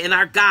 Hallelujah. And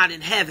our God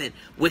in heaven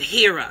would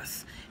hear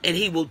us, and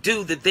he will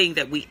do the thing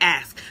that we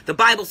ask. The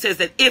Bible says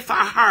that if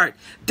our heart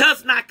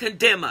does not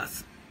condemn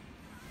us,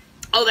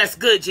 oh, that's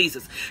good,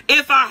 Jesus.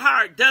 If our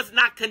heart does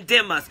not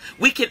condemn us,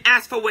 we can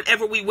ask for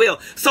whatever we will.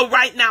 So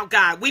right now,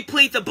 God, we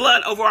plead the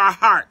blood over our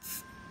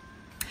hearts.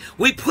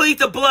 We plead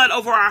the blood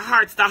over our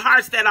hearts, the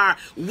hearts that are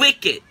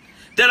wicked,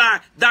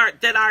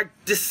 that are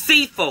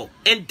deceitful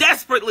and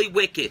desperately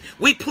wicked.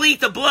 We plead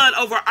the blood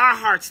over our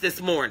hearts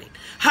this morning.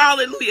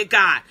 Hallelujah,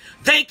 God.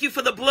 Thank you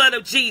for the blood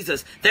of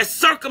Jesus that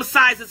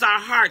circumcises our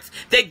hearts,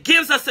 that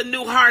gives us a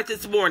new heart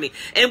this morning.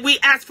 And we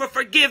ask for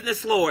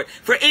forgiveness, Lord,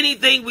 for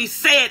anything we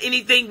said,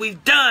 anything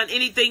we've done,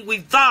 anything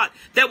we've thought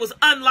that was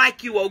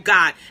unlike you, oh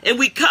God. And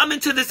we come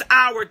into this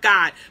hour,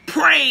 God,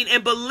 praying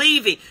and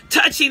believing,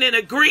 touching and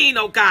agreeing,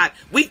 oh God.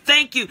 We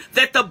thank you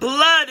that the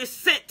blood is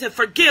sent to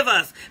forgive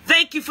us.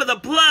 Thank you for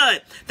the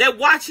blood that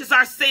washes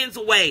our sins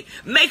away,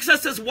 makes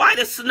us as white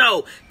as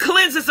snow,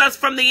 cleanses us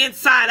from the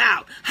inside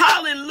out.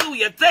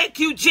 Hallelujah. Thank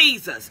you, Jesus.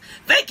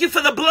 Thank you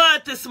for the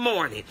blood this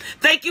morning.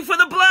 Thank you for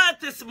the blood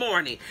this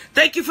morning.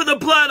 Thank you for the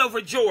blood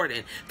over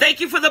Jordan. Thank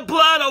you for the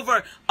blood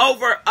over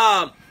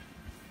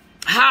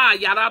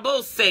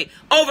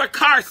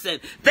Carson.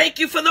 Thank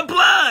you for the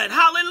blood.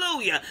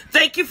 Hallelujah.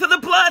 Thank you for the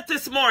blood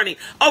this morning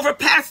over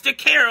Pastor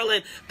Carol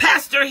and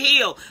Pastor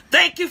Hill.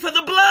 Thank you for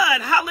the blood.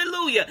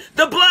 Hallelujah.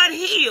 The blood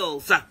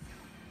heals.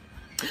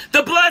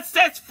 The blood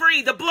sets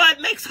free. The blood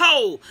makes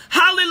whole.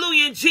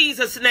 Hallelujah, in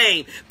Jesus'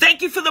 name.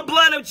 Thank you for the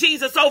blood of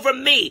Jesus over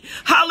me.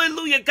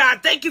 Hallelujah,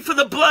 God. Thank you for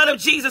the blood of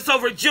Jesus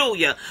over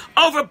Julia,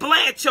 over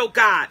Blanche, oh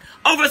God,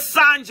 over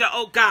Sanja,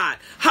 oh God.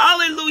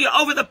 Hallelujah,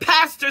 over the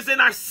pastors in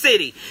our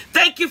city.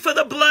 Thank you for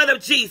the blood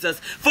of Jesus,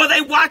 for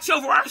they watch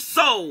over our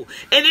soul.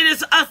 And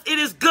it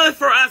is good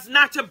for us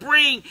not to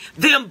bring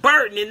them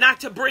burden and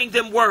not to bring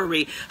them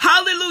worry.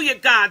 Hallelujah,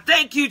 God.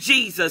 Thank you,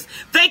 Jesus.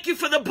 Thank you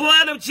for the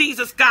blood of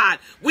Jesus, God.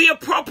 We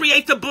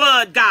appropriate the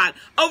blood, God,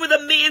 over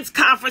the men's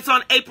conference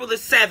on April the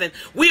 7th.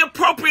 We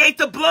appropriate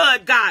the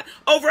blood, God,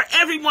 over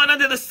everyone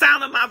under the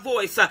sound of my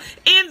voice,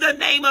 in the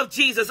name of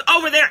Jesus,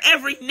 over their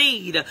every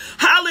need.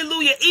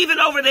 Hallelujah. Even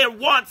over their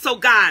wants, oh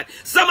God.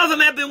 Some of them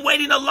have been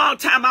waiting a long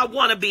time. I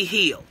want to be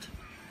healed.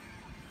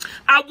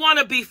 I want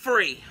to be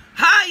free.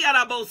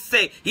 I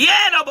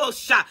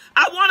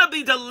want to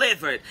be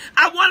delivered.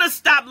 I want to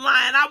stop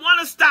lying. I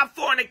want to stop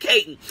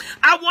fornicating.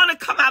 I want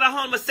to come out of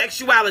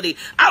homosexuality.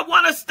 I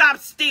want to stop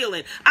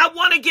stealing. I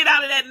want to get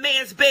out of that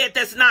man's bed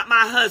that's not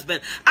my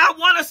husband. I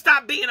want to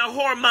stop being a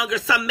whoremonger,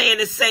 some man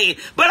is saying,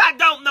 but I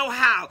don't know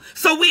how.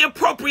 So we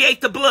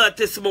appropriate the blood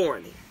this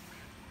morning.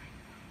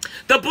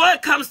 The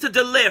blood comes to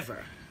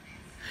deliver.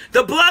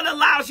 The blood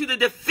allows you to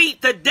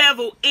defeat the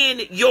devil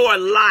in your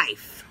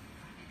life.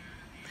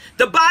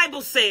 The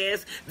Bible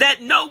says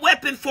that no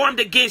weapon formed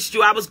against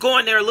you. I was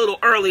going there a little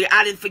earlier.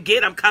 I didn't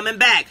forget. I'm coming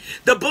back.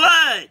 The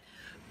blood,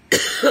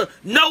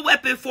 no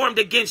weapon formed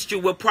against you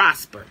will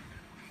prosper.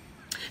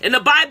 And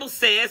the Bible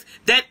says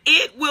that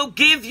it will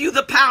give you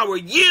the power.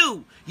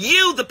 You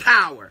the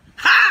power.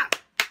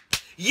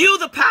 You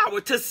the power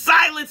to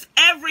silence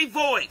every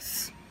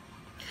voice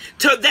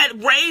that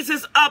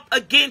raises up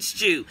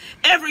against you.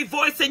 Every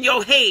voice in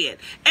your head,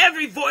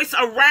 every voice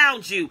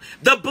around you.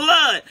 The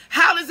blood,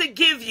 how does it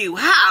give you?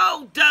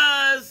 How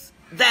does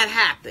that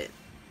happen?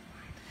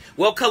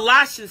 Well,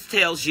 Colossians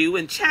tells you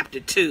in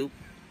chapter 2,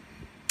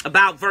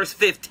 about verse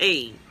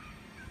 15,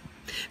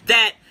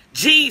 that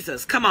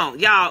Jesus, come on,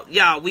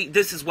 y'all,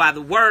 this is why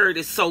the word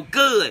is so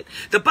good.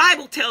 The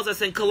Bible tells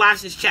us in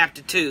Colossians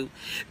chapter 2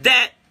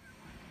 that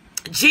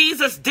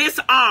Jesus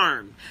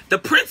disarmed the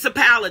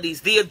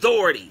principalities, the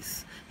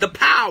authorities, the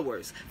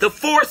powers, the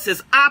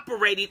forces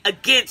operating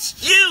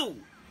against you.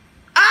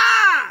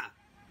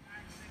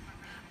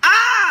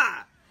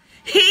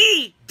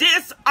 He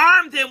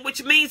disarmed them,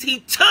 which means he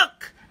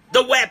took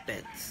the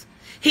weapons.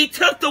 He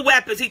took the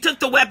weapons. He took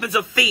the weapons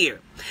of fear.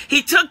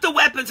 He took the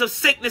weapons of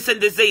sickness and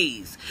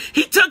disease.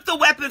 He took the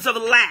weapons of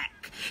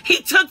lack.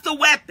 He took the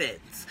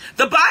weapons.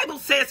 The Bible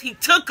says he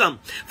took them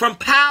from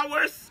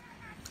powers,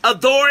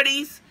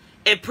 authorities,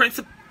 and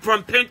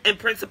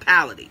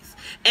principalities.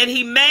 And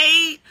he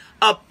made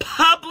a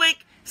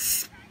public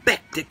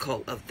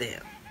spectacle of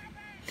them.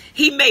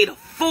 He made a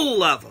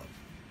fool of them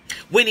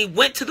when he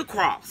went to the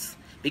cross,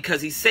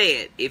 because he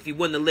said, if you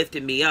wouldn't have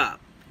lifted me up,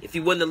 if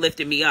you wouldn't have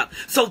lifted me up.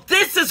 So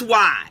this is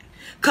why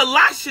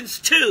Colossians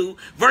 2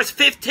 verse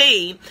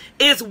 15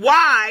 is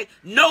why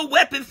no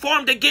weapon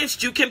formed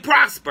against you can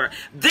prosper.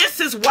 This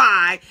is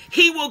why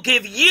he will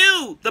give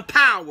you the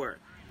power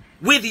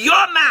with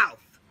your mouth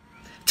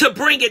to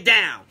bring it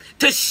down,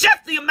 to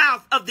shut the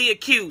mouth of the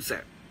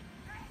accuser.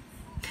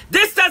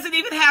 This doesn't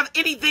even have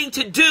anything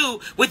to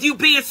do with you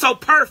being so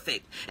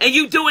perfect and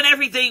you doing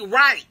everything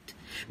right.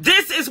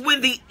 This is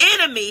when the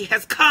enemy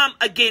has come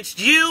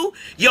against you,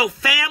 your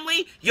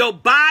family, your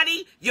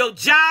body, your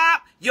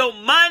job, your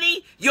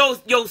money, your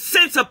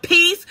sense of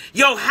peace,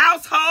 your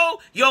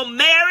household, your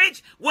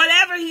marriage,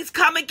 whatever he's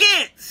come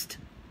against.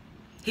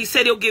 He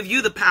said he'll give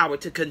you the power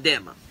to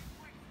condemn him.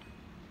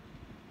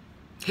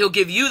 He'll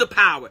give you the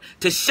power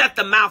to shut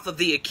the mouth of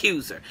the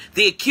accuser.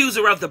 The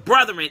accuser of the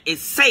brethren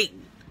is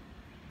Satan.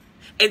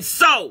 And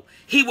so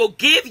he will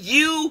give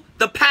you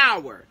the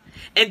power.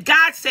 And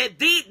God said,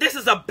 this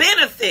is a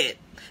benefit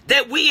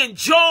that we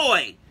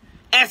enjoy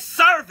as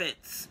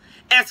servants,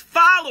 as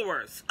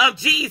followers of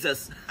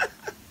Jesus.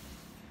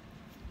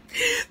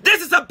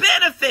 This is a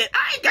benefit.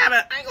 I ain't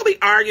gonna be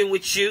arguing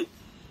with you.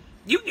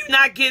 You're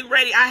not getting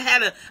ready.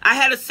 I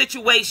had a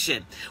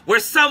situation where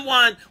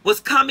someone was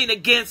coming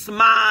against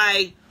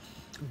my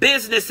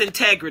business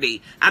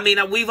integrity. I mean,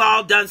 we've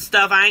all done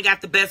stuff. I ain't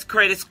got the best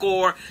credit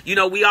score. You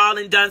know, we all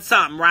done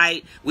something,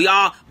 right?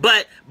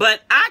 But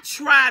I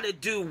try to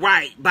do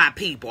right by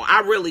people.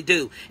 I really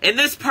do. And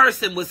this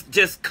person was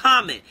just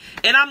coming.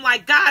 And I'm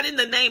like, God, in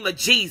the name of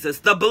Jesus,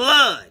 the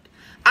blood,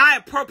 I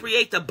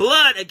appropriate the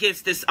blood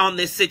against on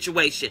this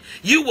situation.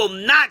 You will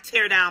not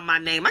tear down my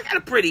name. I got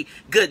a pretty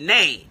good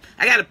name.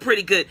 I got a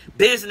pretty good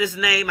business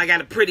name. I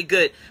got a pretty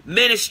good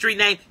ministry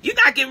name. You're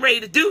not getting ready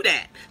to do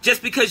that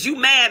just because you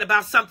mad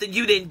about something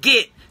you didn't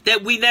get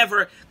that we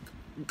never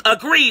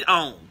agreed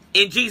on,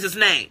 in Jesus'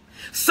 name.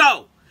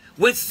 So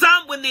when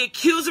the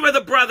accuser of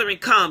the brethren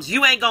comes,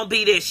 you ain't gonna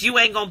be this, you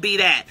ain't gonna be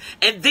that.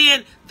 And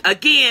then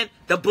again,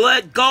 the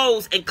blood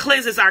goes and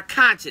cleanses our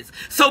conscience.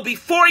 So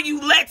before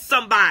you let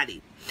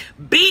somebody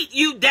beat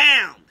you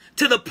down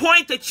to the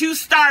point that you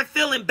start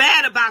feeling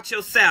bad about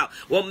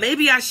yourself, well,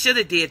 maybe I should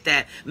have did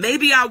that.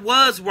 Maybe I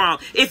was wrong.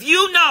 If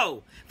you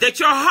know that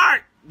your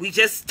heart, we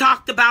just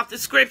talked about the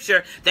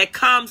scripture that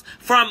comes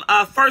from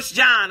 1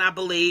 John, I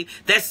believe,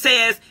 that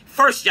says,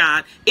 1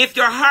 John, if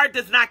your heart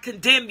does not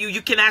condemn you,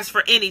 you can ask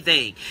for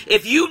anything.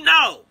 If you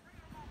know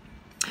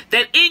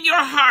that in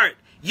your heart,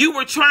 you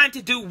were trying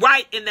to do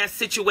right in that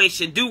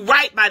situation, do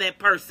right by that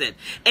person,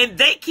 and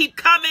they keep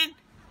coming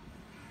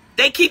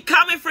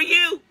for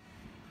you.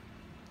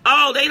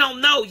 Oh, they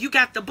don't know you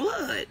got the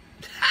blood.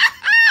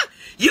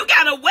 You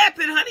got a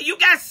weapon, honey. You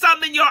got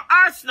something in your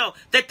arsenal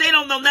that they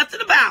don't know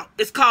nothing about.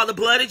 It's called the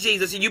blood of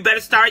Jesus, and you better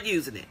start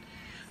using it.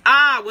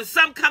 When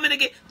some coming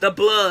again, the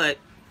blood,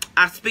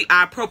 I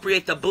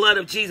appropriate the blood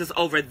of Jesus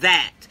over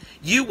that.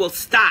 You will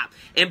stop.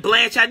 And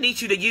Blanche, I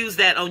need you to use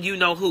that on you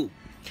know who.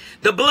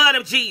 The blood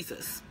of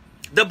Jesus.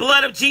 The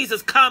blood of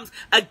Jesus comes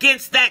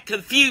against that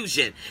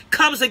confusion,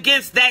 comes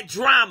against that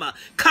drama,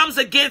 comes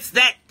against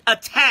that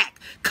attack,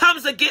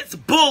 comes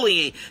against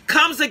bullying,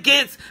 comes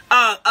against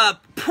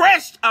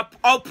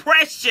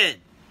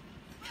oppression.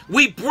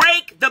 We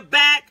break the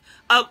back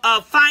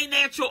of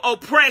financial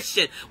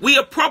oppression. We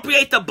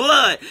appropriate the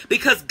blood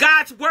because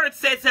God's word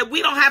says that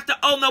we don't have to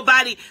owe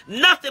nobody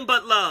nothing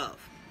but love.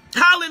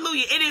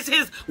 Hallelujah. It is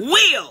his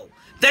will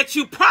that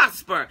you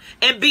prosper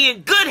and be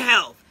in good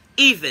health,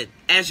 even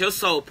as your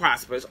soul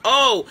prospers.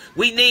 Oh,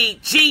 we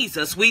need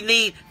Jesus. We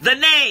need the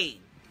name.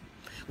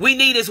 We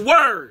need his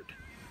word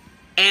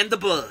and the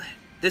blood.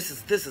 This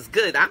is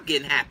good. I'm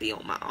getting happy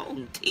on my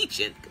own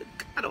teaching. Good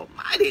God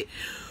Almighty.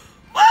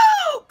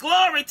 Woo!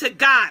 Glory to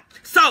God.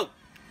 So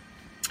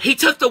he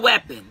took the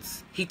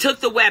weapons. He took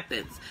the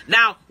weapons.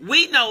 Now,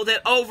 we know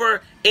that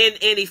over in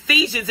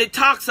Ephesians, it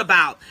talks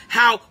about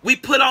how we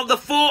put on the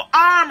full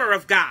armor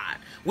of God.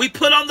 We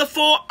put on the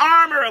full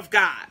armor of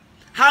God.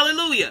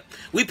 Hallelujah.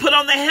 We put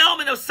on the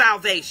helmet of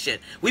salvation.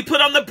 We put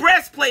on the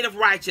breastplate of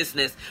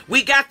righteousness.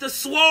 We got the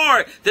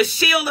sword, the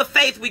shield of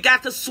faith. We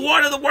got the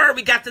sword of the word.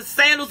 We got the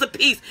sandals of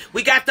peace.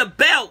 We got the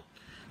belt,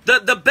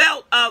 the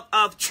belt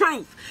of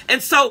truth.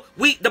 And so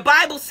the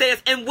Bible says,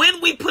 and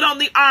when we put on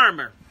the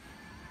armor,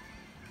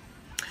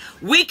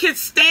 we can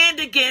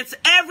stand against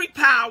every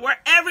power,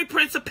 every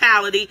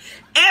principality,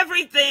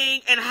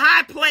 everything in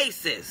high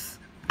places.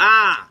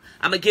 I'm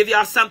going to give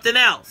y'all something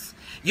else.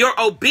 Your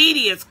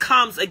obedience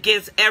comes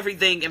against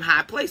everything in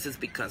high places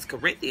because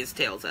Corinthians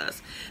tells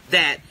us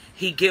that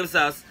he gives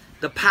us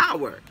the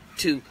power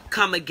to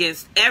come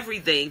against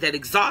everything that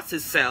exalts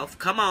itself,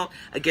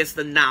 against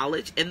the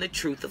knowledge and the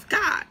truth of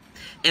God.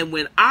 And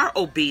when our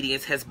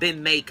obedience has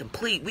been made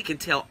complete, we can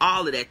tell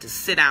all of that to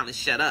sit down and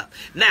shut up.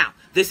 Now,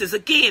 this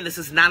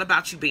is not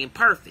about you being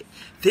perfect.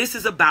 This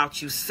is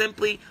about you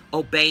simply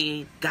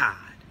obeying God.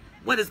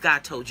 What has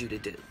God told you to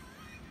do?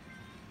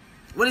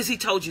 What has he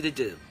told you to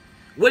do?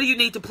 What do you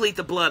need to plead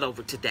the blood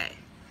over today?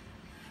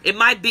 It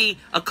might be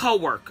a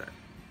coworker.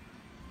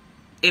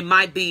 It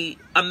might be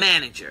a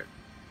manager.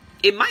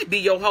 It might be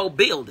your whole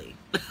building.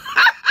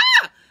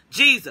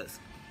 Jesus.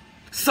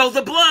 So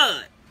the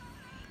blood.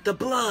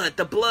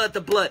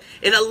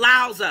 It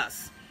allows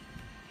us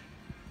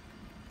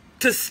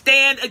to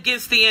stand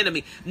against the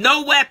enemy.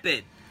 No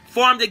weapon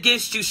formed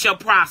against you shall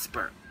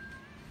prosper.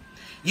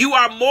 You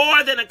are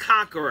more than a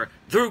conqueror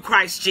through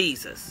Christ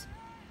Jesus.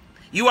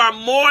 You are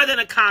more than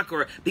a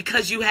conqueror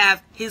because you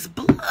have his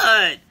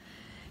blood.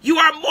 You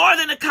are more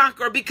than a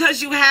conqueror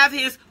because you have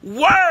his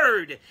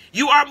word.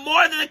 You are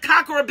more than a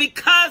conqueror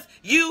because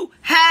you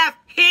have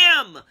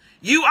him.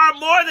 You are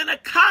more than a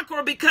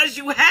conqueror because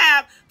you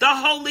have the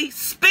Holy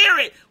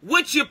Spirit.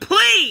 Would you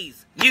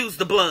please use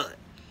the blood?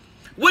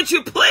 Would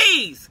you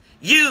please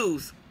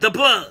use the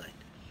blood?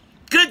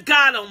 Good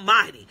God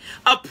Almighty.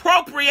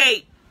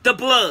 Appropriate the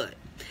blood.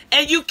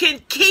 And you can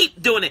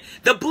keep doing it.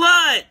 The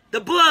blood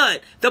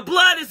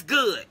is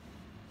good.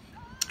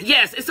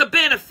 Yes, it's a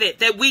benefit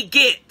that we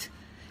get.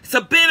 It's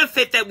a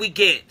benefit that we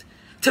get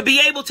to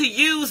be able to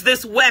use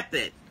this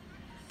weapon.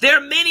 There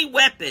are many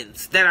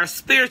weapons that are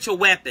spiritual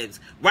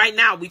weapons. Right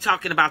now, we're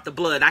talking about the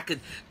blood. I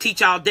could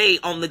teach all day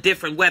on the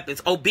different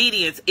weapons.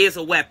 Obedience is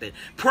a weapon.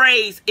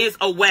 Praise is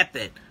a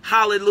weapon.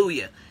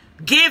 Hallelujah.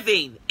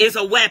 Giving is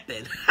a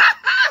weapon.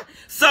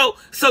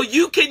 So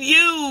you can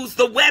use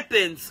the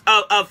weapons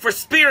for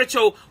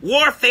spiritual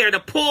warfare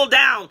to pull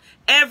down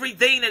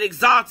everything that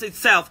exalts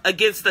itself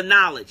against the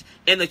knowledge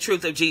and the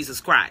truth of Jesus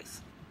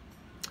Christ.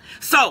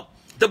 So,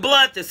 the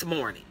blood this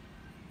morning.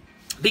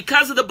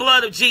 Because of the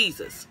blood of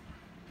Jesus.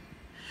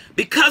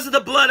 Because of the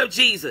blood of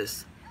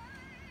Jesus.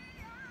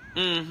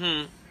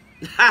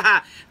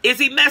 Is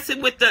he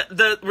messing with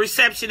the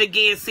reception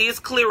again? See, it's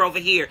clear over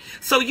here.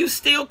 So you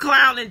still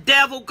clowning,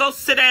 devil, go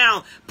sit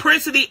down.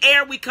 Prince of the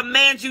air, we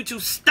command you to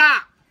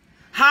stop.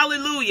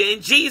 Hallelujah.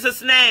 In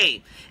Jesus'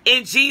 name.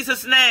 In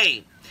Jesus'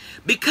 name.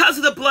 Because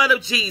of the blood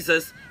of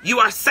Jesus, you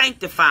are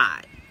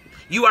sanctified.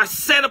 You are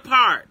set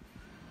apart.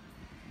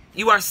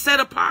 You are set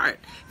apart.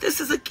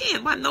 This is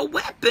again why no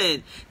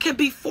weapon can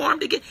be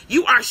formed again.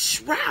 You are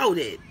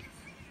shrouded.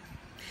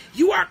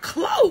 You are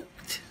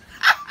cloaked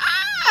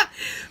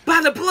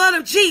by the blood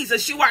of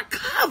Jesus. You are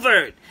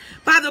covered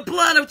by the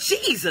blood of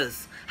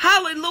Jesus.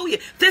 Hallelujah.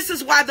 This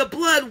is why the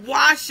blood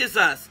washes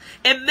us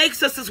and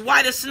makes us as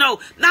white as snow.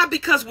 Not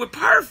because we're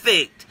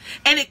perfect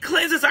and it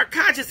cleanses our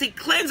conscience. He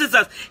cleanses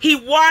us. He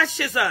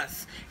washes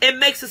us and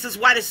makes us as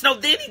white as snow.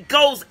 Then he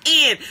goes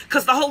in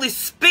because the Holy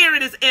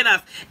Spirit is in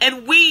us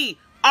and we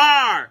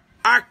are,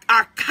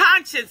 our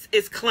conscience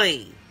is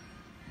clean.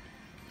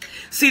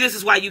 See, this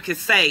is why you can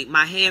say,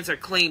 my hands are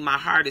clean, my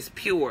heart is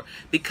pure,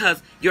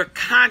 because your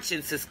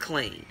conscience is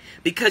clean.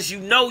 Because you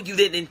know you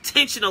didn't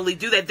intentionally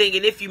do that thing,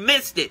 and if you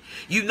missed it,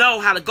 you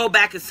know how to go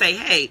back and say,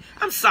 hey,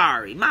 I'm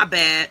sorry, my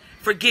bad,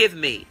 forgive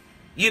me.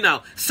 You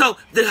know, so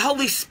the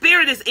Holy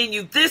Spirit is in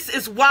you. This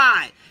is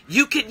why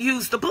you can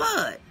use the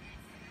blood.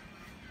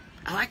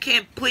 Oh, I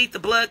can't plead the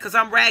blood because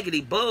I'm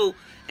raggedy. Boo.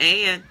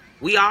 And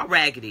we are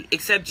raggedy,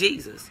 except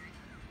Jesus.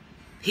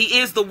 He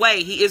is the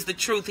way. He is the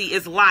truth. He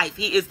is life.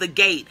 He is the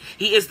gate.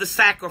 He is the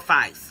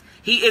sacrifice.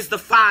 He is the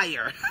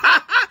fire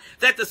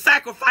that the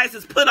sacrifice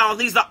is put on.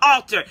 He's the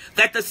altar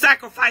that the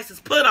sacrifice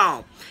is put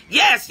on.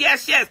 Yes,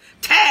 yes, yes.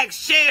 Tag,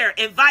 share,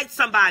 invite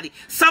somebody.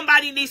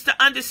 Somebody needs to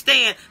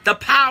understand the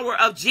power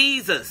of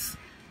Jesus,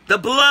 the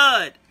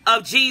blood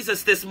of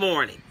Jesus this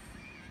morning.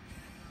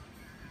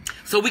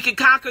 So we can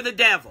conquer the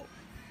devil.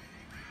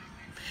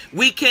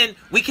 We can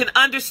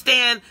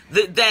understand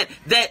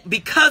that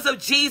because of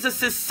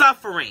Jesus'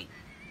 suffering,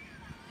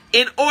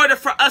 in order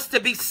for us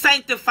to be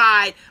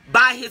sanctified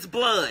by his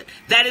blood,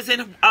 that is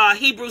in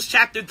Hebrews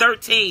chapter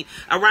 13,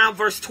 around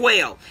verse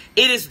 12.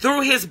 It is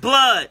through his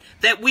blood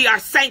that we are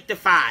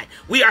sanctified.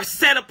 We are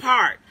set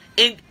apart.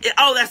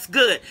 Oh, that's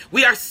good.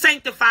 We are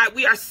sanctified.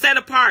 We are set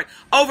apart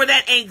over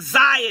that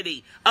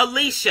anxiety.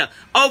 Alicia,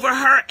 over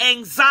her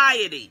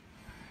anxiety.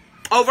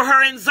 Over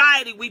her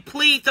anxiety, we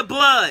plead the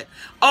blood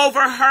over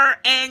her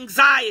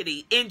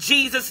anxiety in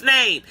Jesus'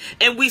 name.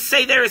 And we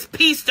say there is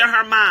peace to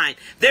her mind.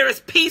 There is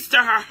peace to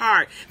her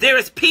heart. There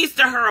is peace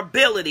to her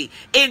ability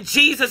in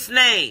Jesus'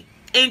 name.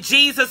 In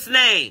Jesus'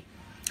 name.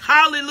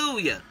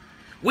 Hallelujah.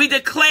 We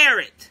declare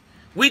it.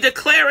 We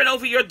declare it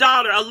over your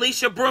daughter,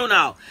 Alicia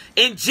Bruno,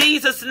 in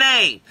Jesus'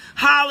 name.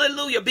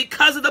 Hallelujah.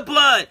 Because of the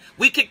blood,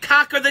 we can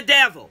conquer the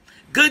devil.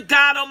 Good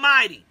God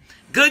Almighty.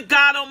 Good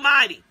God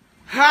Almighty.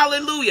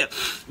 Hallelujah.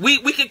 We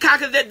can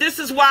conquer that. This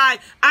is why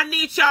I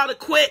need y'all to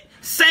quit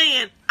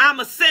saying I'm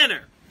a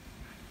sinner.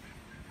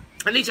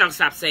 I need y'all to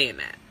stop saying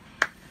that.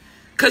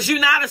 Because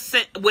you're not a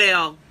sinner.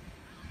 Well,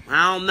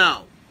 I don't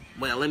know.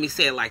 Well, let me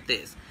say it like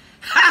this.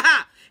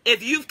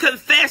 If you've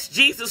confessed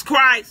Jesus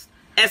Christ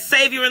as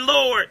Savior and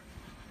Lord,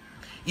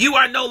 you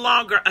are no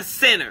longer a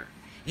sinner.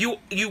 You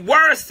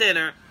were a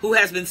sinner who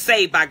has been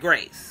saved by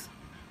grace.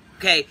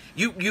 Okay,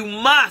 you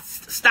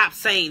must stop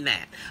saying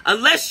that.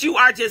 Unless you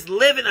are just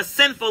living a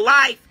sinful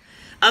life,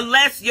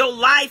 unless your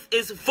life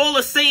is full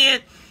of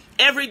sin,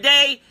 every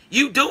day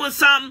you doing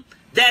something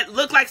that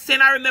look like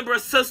sin. I remember a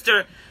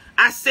sister,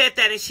 I said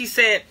that and she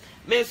said,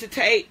 Mr.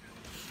 Tate,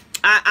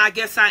 I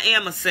guess I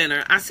am a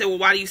sinner. I said, well,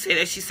 why do you say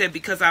that? She said,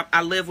 because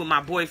I live with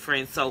my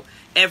boyfriend, so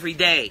every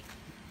day.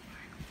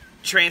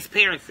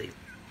 Transparency.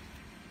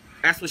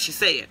 That's what she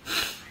said.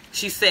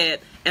 She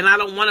said, and I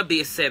don't want to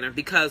be a sinner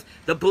because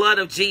the blood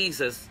of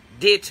Jesus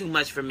did too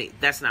much for me.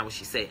 That's not what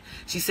she said.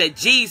 She said,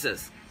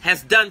 Jesus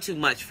has done too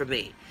much for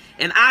me.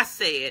 And I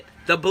said,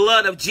 the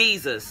blood of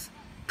Jesus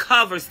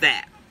covers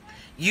that.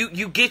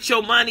 You get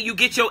your money, you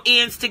get your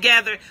ends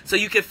together so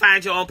you can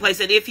find your own place.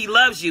 And if he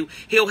loves you,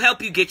 he'll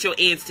help you get your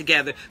ends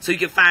together so you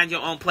can find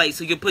your own place,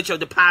 so you can put your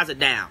deposit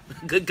down.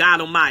 Good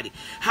God Almighty.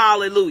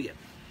 Hallelujah.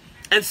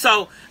 And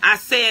so I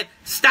said,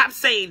 stop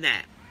saying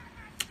that.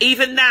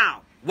 Even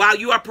now, while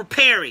you are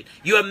preparing,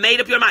 you have made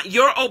up your mind.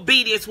 Your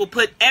obedience will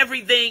put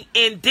everything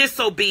in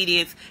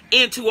disobedience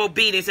into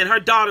obedience. And her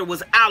daughter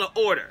was out of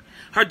order.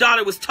 Her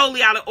daughter was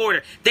totally out of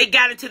order. They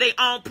got into their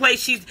own place.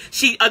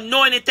 She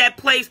anointed that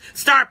place,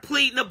 started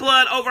pleading the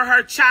blood over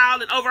her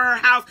child and over her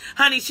house.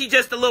 Honey, she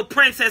just a little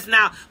princess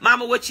now.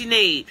 Mama, what you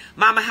need?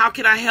 Mama, how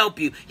can I help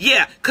you?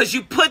 Yeah, because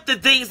you put the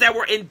things that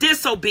were in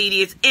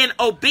disobedience in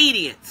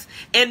obedience.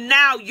 And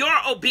now your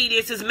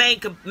obedience is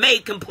made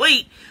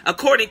complete,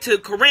 according to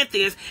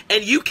Corinthians,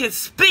 and you can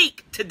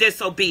speak to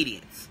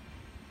disobedience.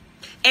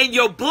 And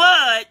your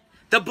blood,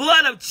 the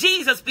blood of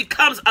Jesus,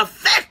 becomes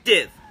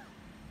effective.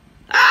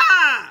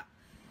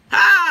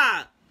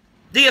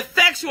 The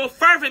effectual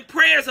fervent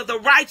prayers of the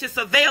righteous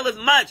availeth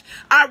much.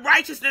 Our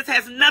righteousness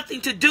has nothing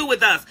to do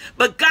with us,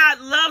 but God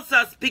loves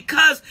us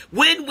because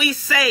when we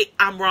say,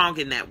 I'm wrong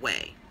in that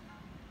way,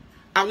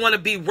 I want to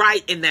be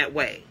right in that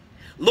way.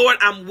 Lord,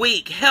 I'm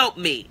weak. Help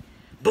me.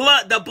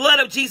 The blood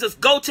of Jesus,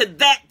 go to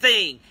that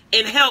thing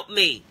and help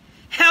me.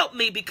 Help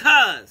me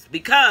because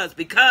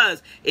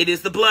it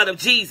is the blood of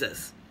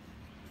Jesus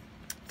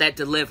that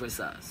delivers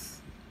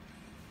us.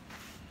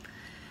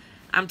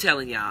 I'm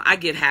telling y'all, I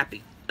get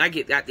happy. I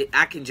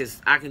can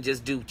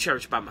just do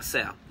church by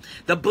myself.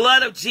 The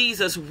blood of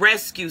Jesus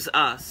rescues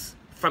us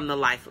from the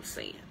life of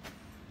sin.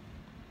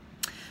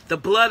 The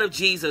blood of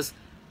Jesus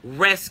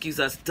rescues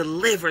us,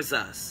 delivers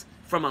us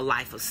from a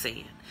life of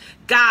sin.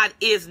 God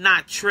is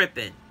not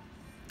tripping.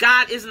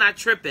 God is not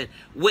tripping.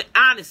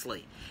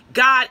 Honestly,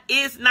 God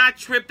is not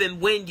tripping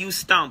when you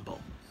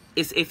stumble.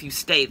 It's if you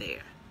stay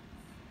there.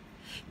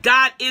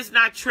 God is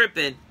not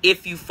tripping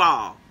if you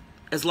fall,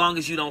 as long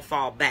as you don't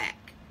fall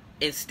back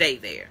and stay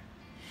there.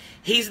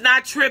 He's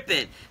not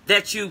tripping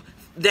that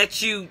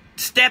you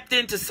stepped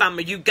into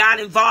something, you got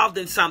involved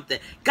in something.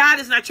 God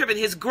is not tripping.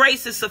 His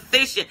grace is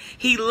sufficient.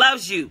 He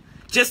loves you.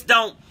 Just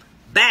don't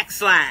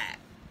backslide.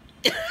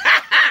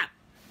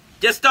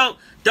 Just don't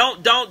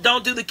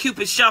do the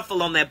Cupid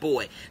shuffle on that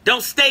boy.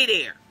 Don't stay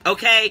there.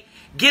 Okay?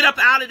 Get up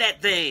out of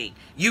that thing.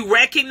 You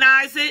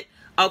recognize it.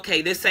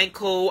 Okay, this ain't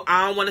cool.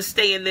 I don't want to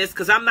stay in this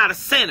because I'm not a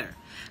sinner.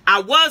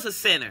 I was a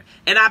sinner,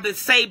 and I've been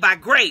saved by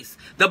grace.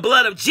 The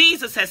blood of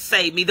Jesus has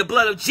saved me. The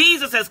blood of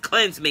Jesus has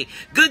cleansed me.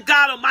 Good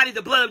God Almighty,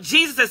 the blood of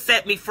Jesus has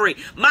set me free.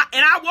 And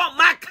I want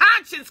my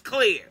conscience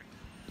clear.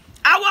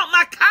 I want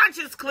my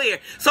conscience clear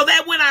so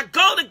that when I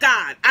go to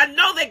God, I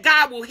know that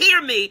God will hear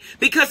me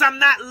because I'm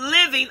not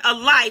living a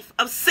life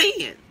of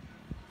sin.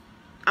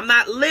 I'm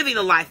not living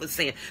a life of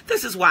sin.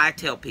 This is why I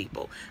tell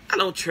people, I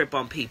don't trip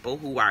on people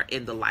who are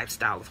in the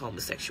lifestyle of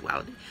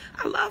homosexuality.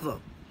 I love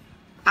them.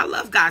 I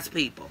love God's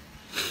people.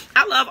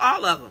 I love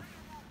all of them.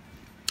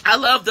 I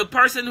love the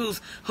person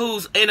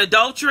who's in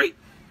adultery.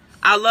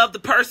 I love the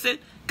person.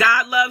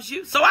 God loves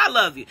you, so I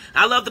love you.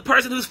 I love the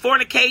person who's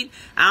fornicating.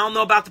 I don't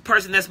know about the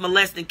person that's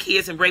molesting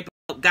kids and raping.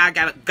 God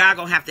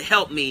gonna have to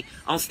help me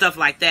on stuff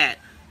like that,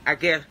 I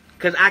guess.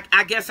 Because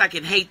I guess I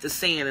can hate the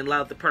sin and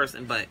love the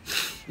person. But,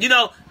 you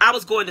know, I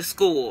was going to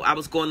school. I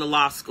was going to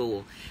law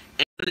school.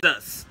 And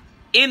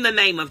in the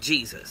name of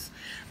Jesus,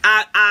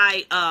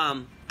 I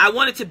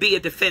wanted to be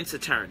a defense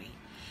attorney.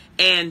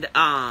 And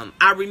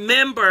I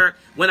remember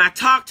when I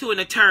talked to an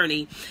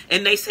attorney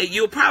and they said,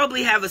 you'll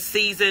probably have a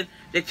season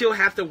that you'll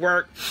have to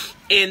work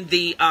in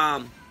the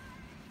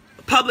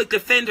public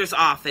defender's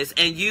office.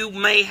 And you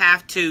may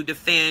have to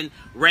defend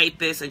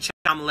rapists and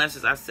child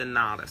molesters. I said,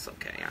 no, that's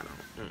okay.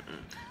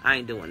 I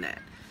ain't doing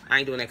that. I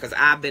ain't doing that because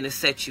I've been to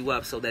set you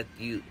up so that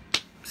you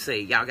say,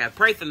 y'all got to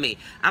pray for me.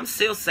 I'm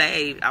still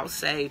saved. I was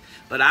saved.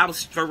 But I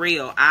was, for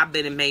real, I've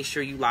been and made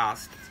sure you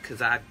lost because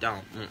I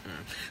don't.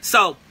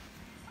 So,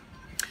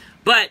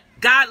 but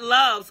God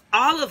loves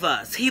all of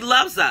us. He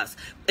loves us.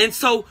 And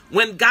so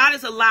when God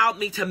has allowed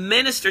me to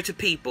minister to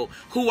people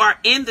who are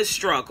in the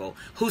struggle,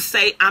 who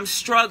say, I'm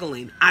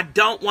struggling. I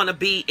don't want to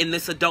be in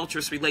this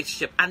adulterous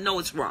relationship. I know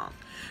it's wrong.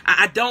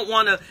 I don't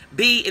want to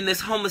be in this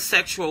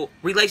homosexual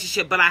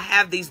relationship, but I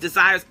have these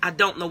desires. I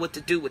don't know what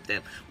to do with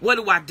them. What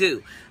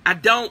do? I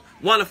don't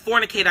want to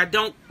fornicate. I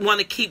don't want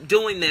to keep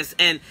doing this.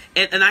 And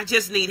I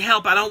just need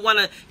help. I don't want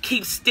to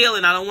keep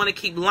stealing. I don't want to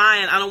keep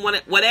lying. I don't want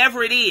to,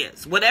 whatever it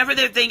is, whatever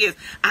their thing is.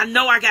 I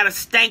know I got a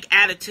stank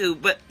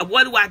attitude, but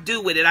what do I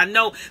do with it? I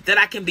know that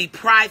I can be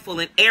prideful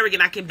and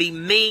arrogant. I can be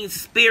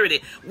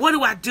mean-spirited. What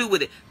do I do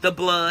with it? The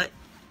blood,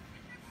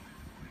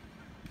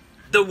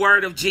 the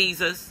word of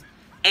Jesus,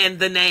 and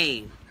the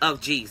name of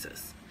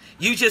Jesus.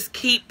 You just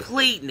keep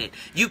pleading it.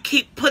 You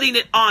keep putting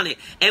it on it.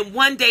 And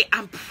one day,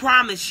 I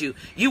promise you,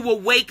 you will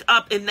wake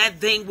up and that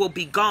thing will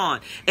be gone.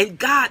 And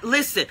God,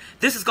 listen,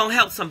 this is going to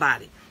help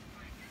somebody.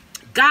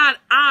 God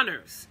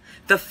honors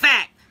the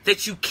fact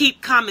that you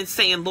keep coming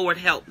saying, Lord,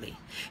 help me.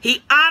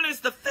 He honors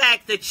the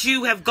fact that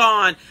you have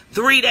gone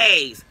 3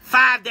 days,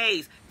 5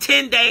 days,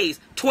 10 days,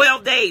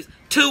 12 days,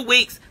 2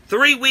 weeks,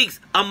 3 weeks,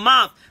 a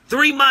month,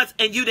 3 months,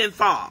 and you didn't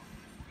fall.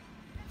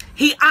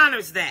 He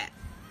honors that.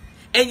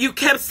 And you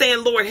kept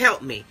saying, Lord,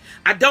 help me.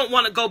 I don't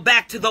want to go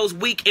back to those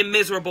weak and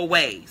miserable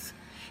ways.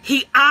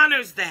 He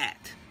honors that.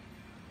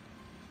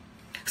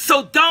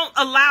 So don't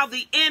allow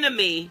the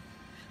enemy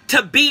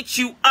to beat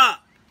you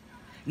up.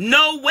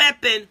 No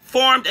weapon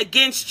formed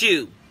against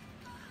you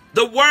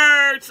the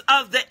words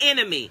of the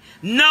enemy.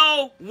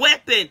 No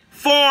weapon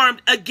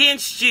formed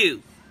against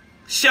you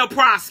shall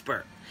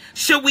prosper.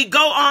 Should we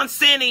go on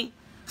sinning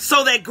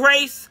so that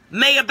grace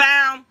may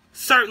abound?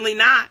 Certainly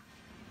not.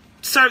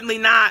 Certainly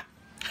not.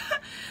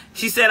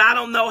 She said, I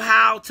don't know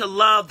how to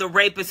love the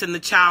rapist and the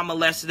child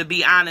molester. To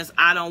be honest,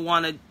 I don't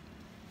want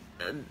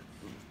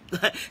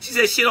to. She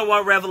said she don't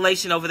want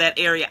revelation over that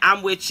area.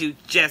 I'm with you,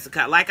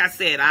 Jessica. Like I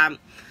said,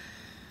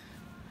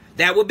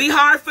 that would be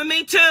hard for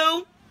me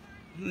too.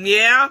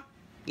 Yeah.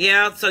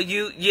 So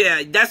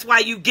that's why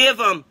you give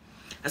him.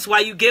 That's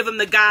why you give him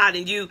the God,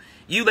 and you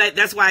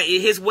that's why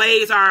his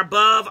ways are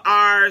above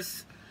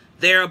ours.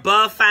 They're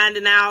above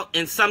finding out,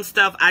 and some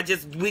stuff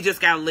we just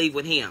got to leave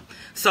with him.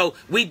 So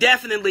we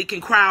definitely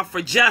can cry out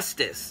for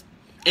justice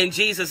in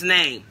Jesus'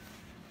 name.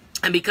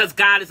 And because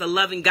God is a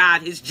loving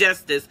God, his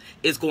justice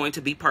is going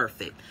to be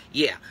perfect.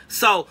 Yeah.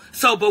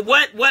 But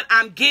what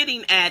I'm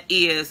getting at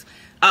is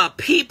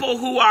people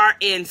who are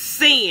in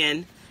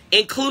sin,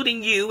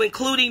 including you,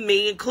 including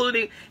me,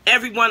 including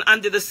everyone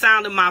under the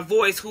sound of my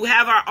voice who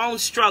have our own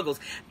struggles.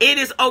 It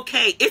is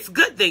okay. It's a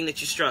good thing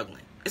that you're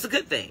struggling. It's a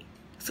good thing.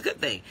 It's a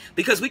good thing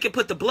because we can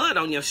put the blood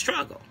on your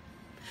struggle.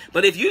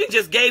 But if you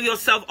just gave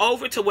yourself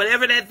over to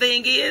whatever that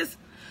thing is,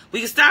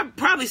 we can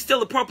probably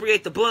still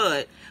appropriate the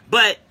blood.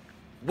 But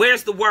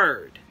where's the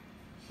word?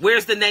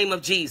 Where's the name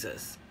of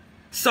Jesus?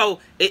 So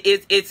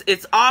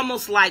it's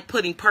almost like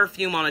putting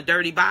perfume on a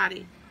dirty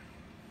body.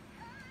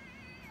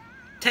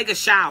 Take a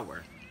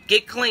shower.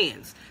 Get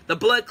cleansed. The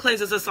blood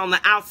cleanses us on the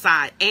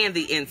outside and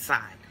the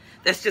inside.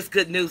 That's just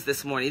good news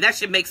this morning. That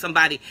should make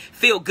somebody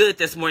feel good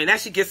this morning.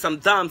 That should get some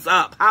thumbs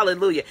up.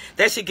 Hallelujah.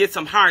 That should get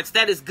some hearts.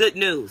 That is good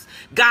news.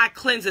 God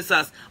cleanses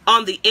us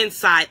on the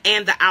inside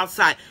and the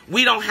outside.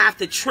 We don't have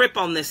to trip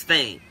on this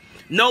thing.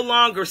 No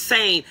longer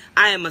saying,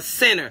 I am a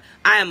sinner.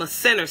 I am a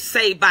sinner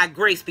saved by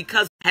grace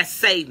because it has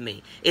saved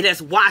me. It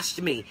has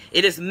washed me.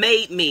 It has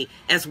made me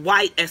as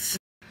white as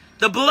snow.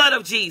 The blood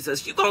of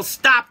Jesus. You're going to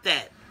stop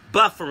that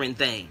buffering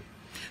thing.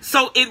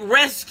 So it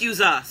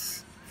rescues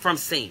us from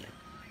sin.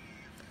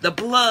 The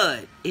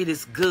blood, it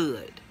is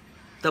good.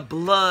 The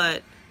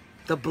blood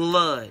is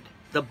good.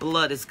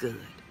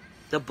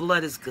 The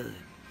blood is good.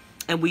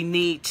 And we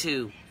need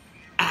to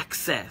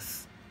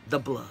access the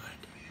blood.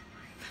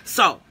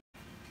 So,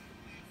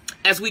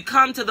 as we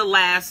come to the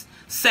last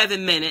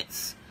 7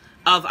 minutes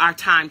of our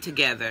time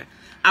together,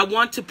 I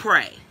want to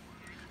pray.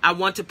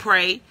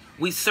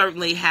 We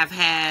certainly have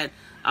had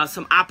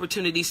some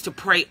opportunities to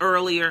pray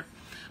earlier,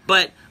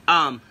 but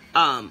I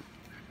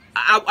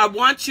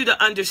want you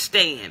to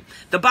understand.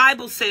 The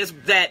Bible says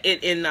that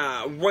in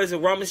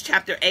Romans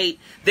chapter 8,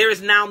 there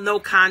is now no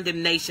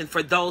condemnation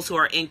for those who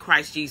are in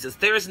Christ Jesus.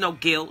 There is no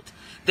guilt.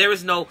 There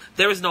is no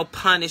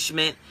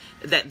punishment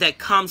that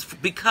comes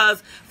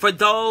because for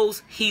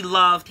those he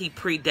loved, he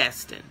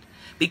predestined.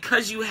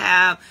 Because you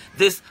have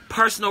this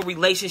personal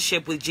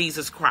relationship with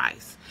Jesus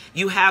Christ.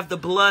 You have the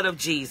blood of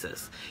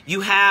Jesus.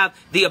 You have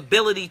the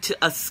ability to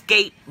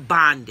escape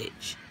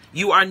bondage.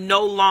 You are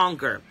no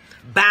longer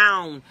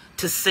bound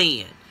to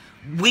sin.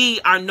 We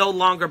are no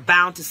longer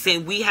bound to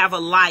sin. We have a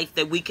life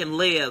that we can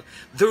live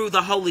through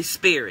the Holy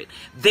Spirit.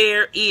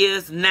 There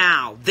is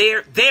now.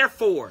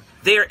 Therefore,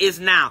 there is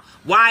now.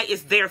 Why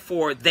is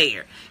therefore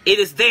there? It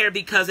is there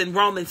because in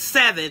Romans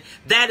 7,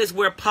 that is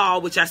where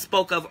Paul, which I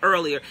spoke of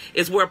earlier,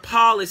 is where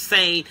Paul is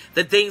saying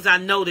the things I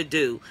know to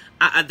do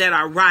that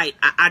are right,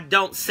 I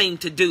don't seem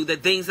to do. The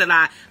things that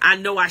I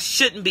know I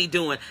shouldn't be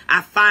doing,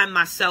 I find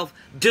myself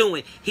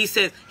doing. He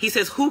says,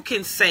 who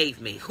can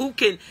save me? Who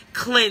can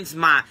cleanse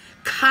my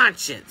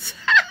conscience?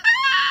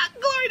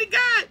 Glory to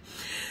God.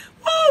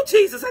 Oh,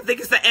 Jesus, I think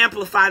it's the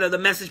Amplified or the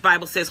Message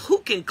Bible says, who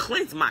can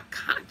cleanse my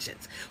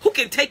conscience? Who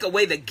can take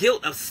away the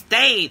guilt of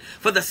stain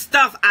for the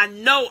stuff I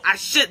know I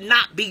should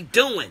not be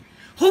doing?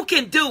 Who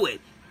can do it?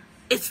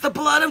 It's the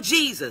blood of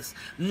Jesus.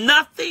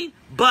 Nothing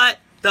but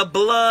the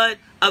blood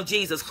of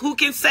Jesus. Who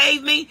can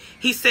save me?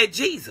 He said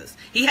Jesus.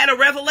 He had a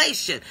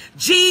revelation.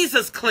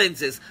 Jesus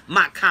cleanses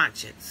my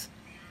conscience.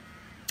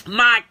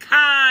 My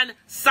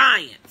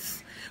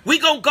conscience.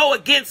 We're going to go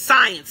against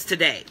science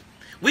today.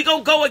 We're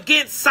going to go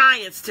against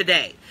science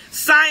today.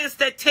 Science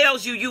that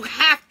tells you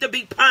have to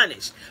be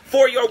punished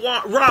for your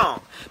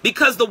wrong.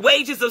 Because the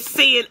wages of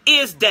sin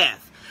is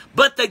death.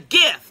 But the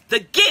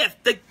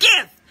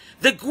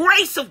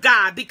grace of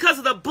God, because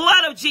of the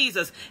blood of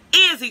Jesus,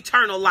 is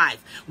eternal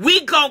life.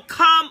 We gonna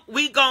come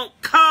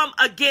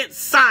against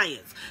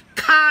science.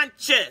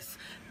 Conscious.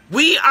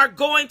 We are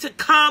going to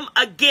come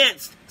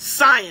against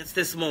science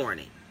this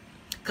morning.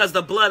 Because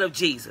the blood of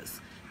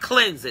Jesus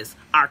cleanses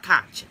our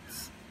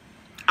conscience.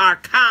 Our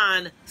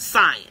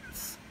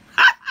conscience.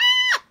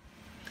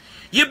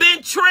 You've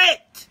been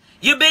tricked.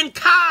 You've been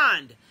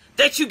conned.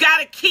 That you got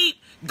to keep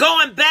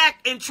going back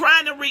and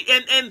trying to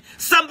and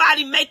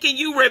somebody making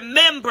you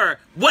remember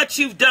what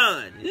you've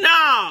done.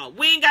 No,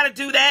 we ain't got to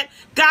do that.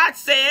 God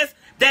says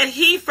that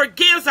he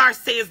forgives our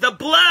sins. The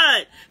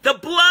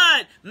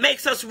blood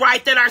makes us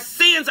right, that our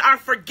sins are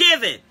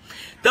forgiven.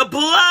 The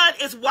blood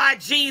is why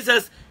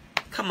Jesus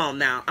Come on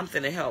now. I'm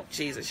finna help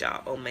Jesus,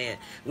 y'all. Oh, man.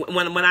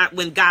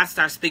 When God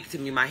starts speaking to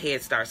me, my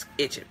head starts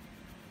itching.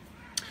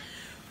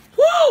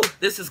 Woo!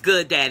 This is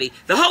good, Daddy.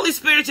 The Holy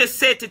Spirit just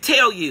said to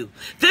tell you,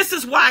 this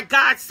is why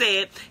God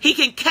said he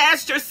can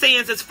cast your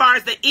sins as far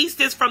as the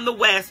east is from the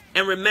west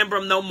and remember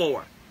them no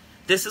more.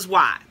 This is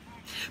why.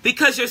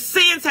 Because your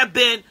sins have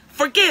been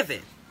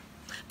forgiven.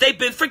 They've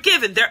been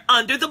forgiven. They're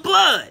under the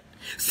blood.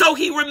 So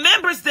he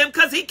remembers them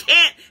because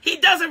he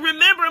doesn't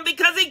remember them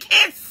because he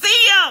can't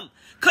see them.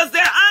 Because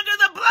they're under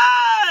the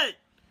blood.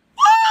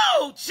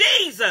 Whoa,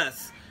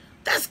 Jesus.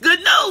 That's good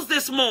news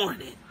this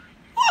morning.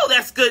 Whoa,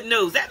 that's good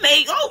news.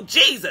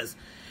 Jesus.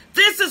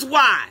 This is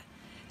why.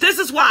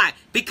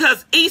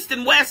 Because east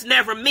and west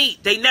never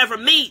meet. They never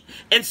meet.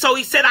 And so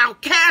he said, I'll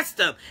cast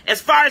them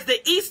as far as the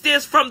east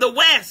is from the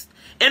west.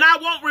 And I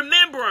won't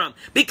remember them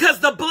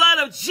because the blood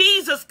of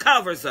Jesus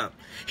covers them.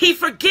 He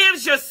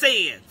forgives your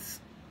sins.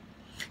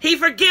 He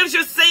forgives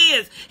your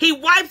sins. He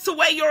wipes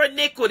away your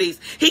iniquities.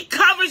 He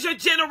covers your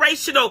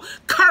generational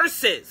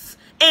curses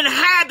and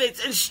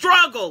habits and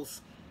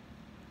struggles.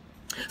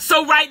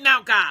 So right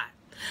now, God,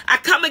 I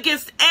come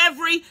against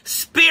every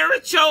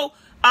spiritual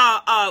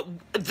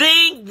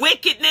thing,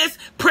 wickedness,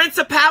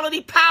 principality,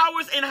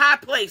 powers in high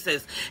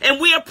places. And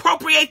we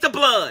appropriate the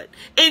blood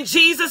in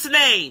Jesus'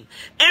 name.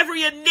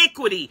 Every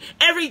iniquity,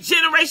 every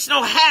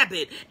generational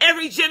habit,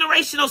 every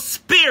generational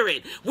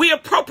spirit, we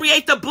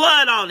appropriate the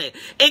blood on it,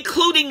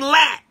 including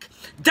lack,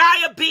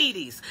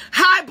 diabetes,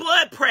 high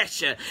blood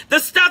pressure, the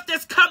stuff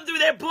that's come through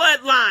their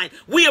bloodline.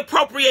 We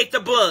appropriate the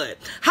blood.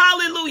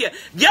 Hallelujah.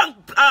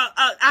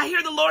 I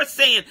hear the Lord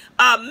saying,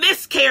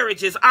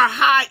 miscarriages are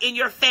high in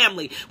your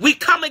family. We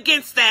come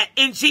against that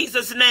in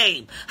Jesus'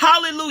 name.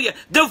 Hallelujah.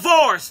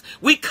 Divorce.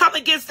 We come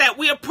against that.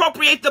 We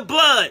appropriate the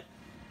blood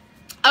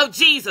of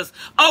Jesus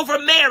over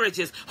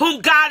marriages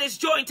whom God has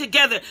joined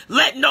together.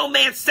 Let no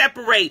man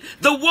separate.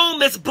 The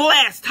womb is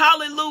blessed.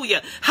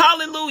 Hallelujah.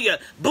 Hallelujah.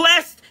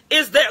 Blessed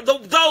is there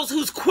those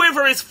whose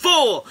quiver is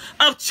full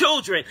of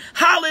children.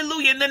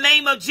 Hallelujah. In the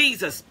name of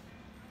Jesus.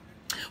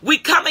 We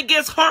come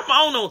against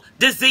hormonal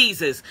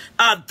diseases,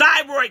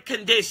 thyroid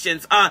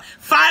conditions,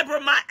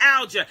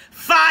 fibromyalgia,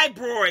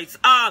 fibroids,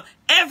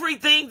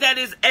 everything that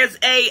is as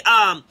a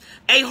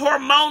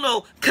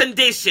hormonal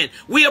condition.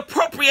 We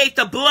appropriate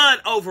the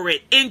blood over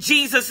it in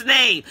Jesus'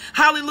 name.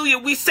 Hallelujah.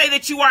 We say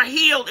that you are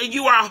healed and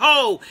you are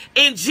whole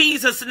in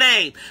Jesus'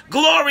 name.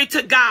 Glory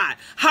to God.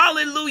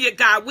 Hallelujah,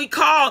 God. We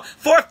call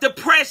forth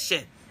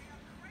depression.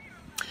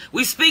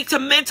 We speak to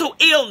mental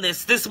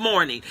illness this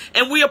morning,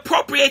 and we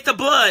appropriate the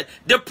blood,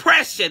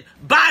 depression,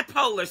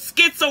 bipolar,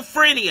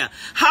 schizophrenia,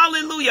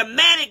 hallelujah,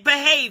 manic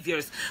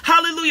behaviors,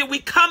 hallelujah. We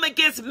come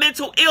against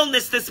mental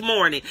illness this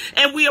morning,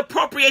 and we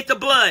appropriate the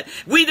blood.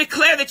 We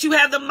declare that you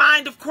have the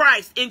mind of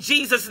Christ in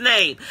Jesus'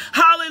 name.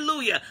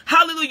 Hallelujah,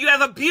 hallelujah. You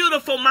have a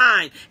beautiful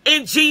mind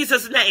in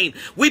Jesus' name.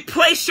 We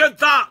place your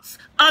thoughts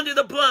under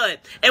the blood,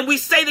 and we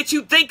say that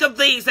you think of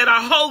things that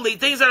are holy,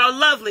 things that are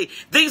lovely,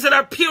 things that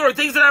are pure,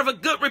 things that are of a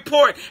good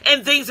report,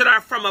 and things that are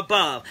from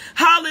above.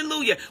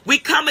 Hallelujah. We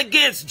come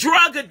against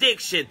drug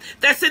addiction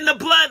that's in the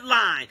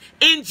bloodline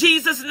in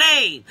Jesus'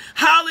 name.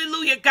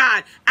 Hallelujah,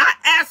 God. I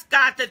ask,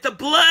 God, that the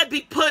blood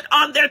be put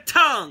on their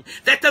tongue,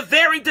 that the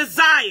very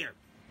desire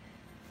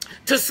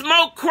to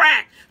smoke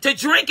crack, to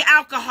drink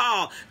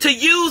alcohol, to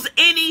use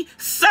any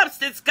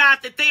substance, God,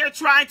 that they are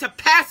trying to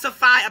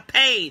pacify a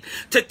pain,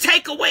 to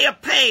take away a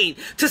pain,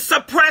 to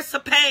suppress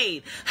a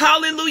pain.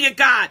 Hallelujah,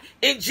 God,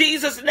 in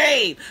Jesus'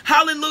 name.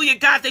 Hallelujah,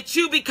 God, that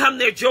you become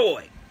their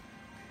joy.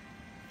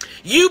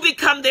 You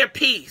become their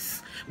peace.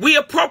 We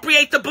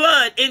appropriate the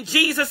blood in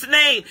Jesus'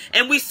 name,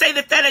 and we say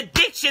that that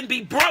addiction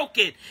be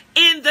broken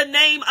in the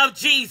name of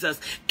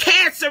Jesus.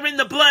 Cancer in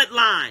the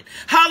bloodline.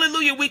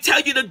 Hallelujah. We tell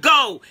you to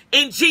go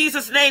in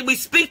Jesus' name. We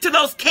speak to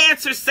those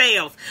cancer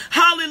cells.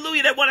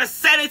 Hallelujah. That want to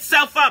set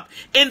itself up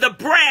in the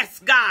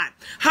breast, God.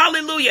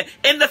 Hallelujah.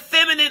 In the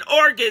feminine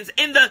organs,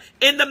 in the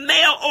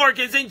male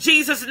organs, in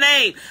Jesus'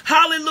 name.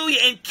 Hallelujah.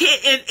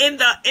 In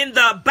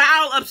the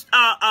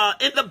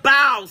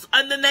bowels,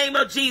 in the name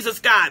of Jesus,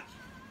 God.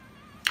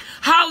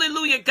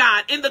 Hallelujah,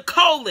 God. In the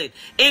colon,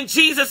 in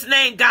Jesus'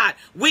 name, God,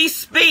 we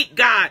speak,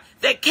 God,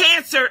 that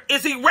cancer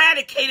is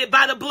eradicated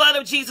by the blood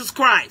of Jesus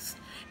Christ.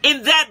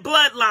 In that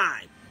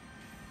bloodline,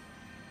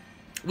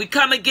 we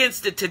come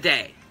against it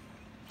today.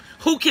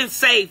 Who can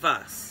save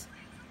us?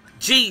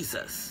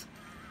 Jesus.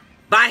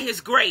 By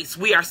his grace,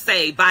 we are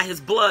saved. By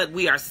his blood,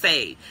 we are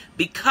saved.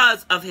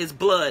 Because of his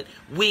blood,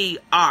 we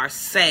are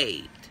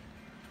saved.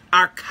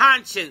 Our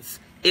conscience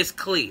is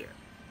clear.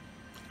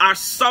 Our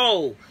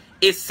soul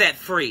is set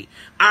free.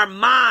 Our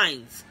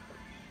minds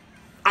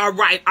are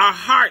right. Our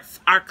hearts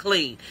are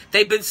clean.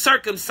 They've been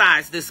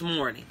circumcised this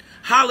morning.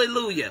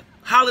 Hallelujah.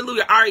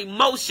 Hallelujah. Our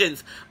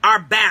emotions are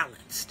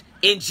balanced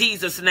in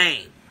Jesus'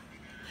 name.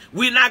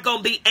 We're not going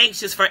to be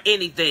anxious for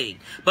anything,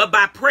 but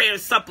by prayer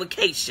and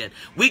supplication,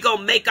 we're going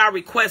to make our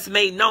requests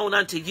made known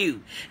unto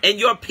you. And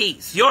your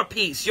peace,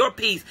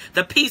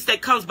 the peace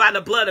that comes by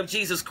the blood of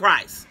Jesus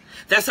Christ.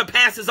 that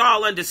surpasses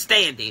all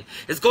understanding.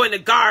 It's going to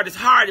guard his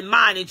heart and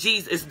mind in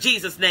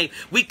Jesus' name.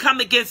 We come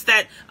against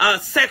that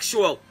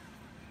sexual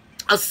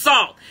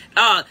assault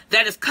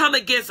that has come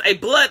against a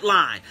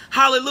bloodline.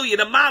 Hallelujah.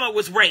 The mama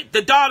was raped.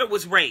 The daughter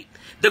was raped.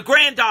 The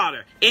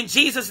granddaughter, in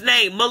Jesus'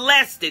 name,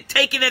 molested,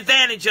 taken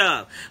advantage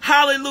of.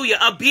 Hallelujah.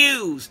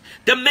 Abused.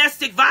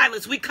 Domestic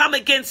violence. We come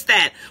against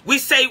that. We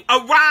say,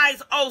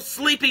 arise, O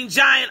sleeping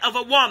giant of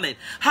a woman.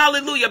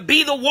 Hallelujah.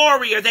 Be the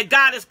warrior that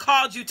God has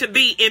called you to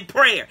be in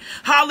prayer.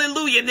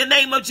 Hallelujah. In the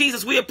name of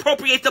Jesus, we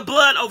appropriate the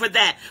blood over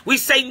that. We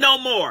say no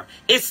more.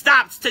 It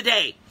stops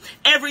today.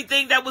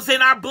 Everything that was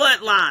in our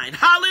bloodline.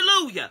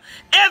 Hallelujah.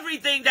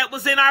 Everything that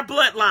was in our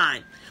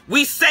bloodline.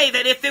 We say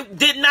that if it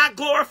did not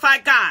glorify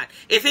God,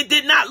 if it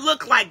did not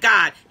look like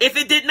God, if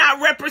it did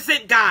not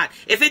represent God,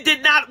 if it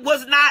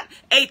was not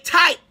a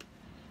type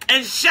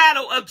and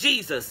shadow of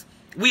Jesus,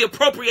 we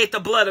appropriate the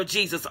blood of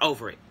Jesus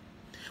over it.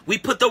 We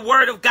put the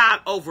word of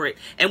God over it,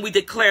 and we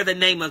declare the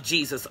name of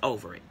Jesus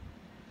over it.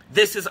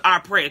 This is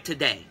our prayer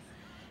today.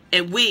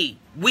 And we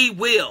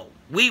will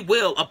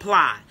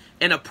apply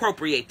and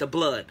appropriate the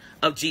blood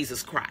of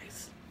Jesus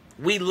Christ.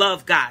 We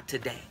love God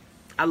today.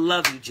 I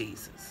love you,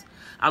 Jesus.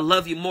 I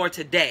love you more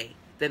today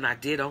than I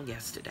did on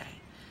yesterday.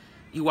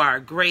 You are a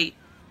great,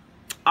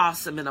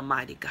 awesome, and a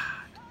mighty God.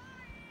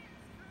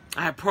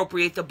 I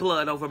appropriate the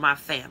blood over my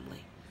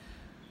family,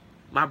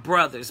 my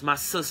brothers, my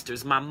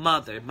sisters, my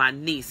mother, my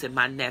niece, and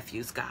my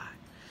nephews, God.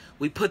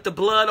 We put the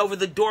blood over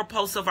the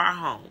doorposts of our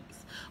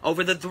homes,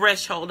 over the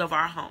threshold of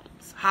our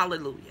homes.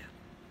 Hallelujah.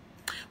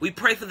 We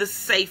pray for the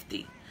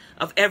safety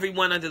of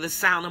everyone under the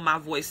sound of my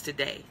voice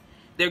today.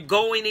 They're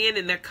going in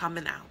and they're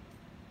coming out.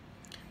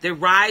 They're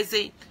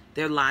rising.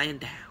 They're lying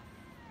down.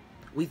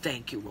 We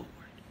thank you, Lord.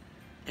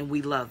 And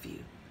we love you.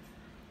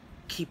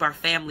 Keep our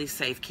family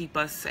safe. Keep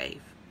us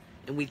safe.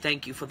 And we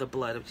thank you for the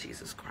blood of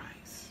Jesus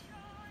Christ.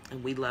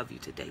 And we love you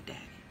today, Daddy.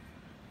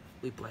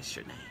 We bless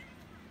your name.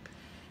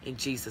 In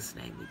Jesus'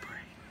 name we pray.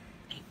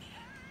 Amen.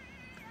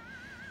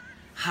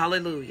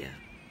 Hallelujah.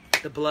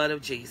 The blood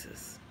of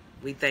Jesus.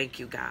 We thank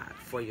you, God,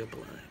 for your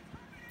blood.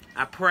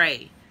 I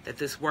pray that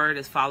this word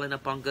is falling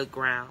up on good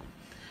ground.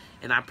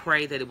 And I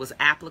pray that it was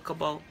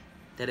applicable,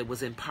 that it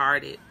was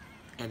imparted,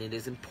 and it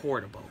is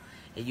importable.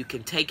 And you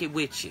can take it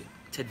with you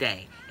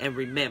today. And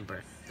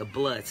remember, the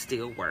blood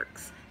still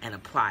works, and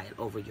apply it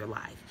over your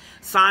life.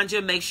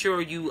 Sandra, make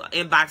sure you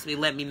inbox me.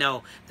 Let me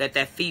know that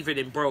fevered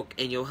and broke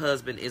and your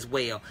husband is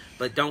well.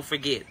 But don't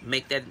forget,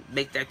 make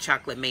that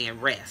chocolate man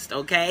rest,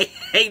 okay?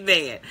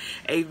 Amen.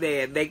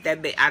 Amen. Make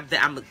that man.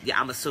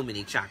 I'm assuming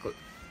he chocolate.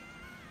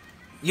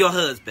 Your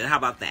husband. How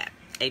about that?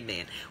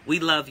 Amen. We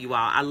love you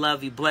all. I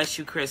love you. Bless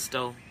you,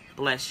 Crystal.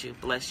 Bless you.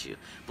 Bless you.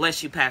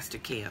 Bless you, Pastor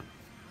Kim.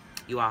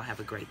 You all have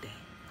a great day.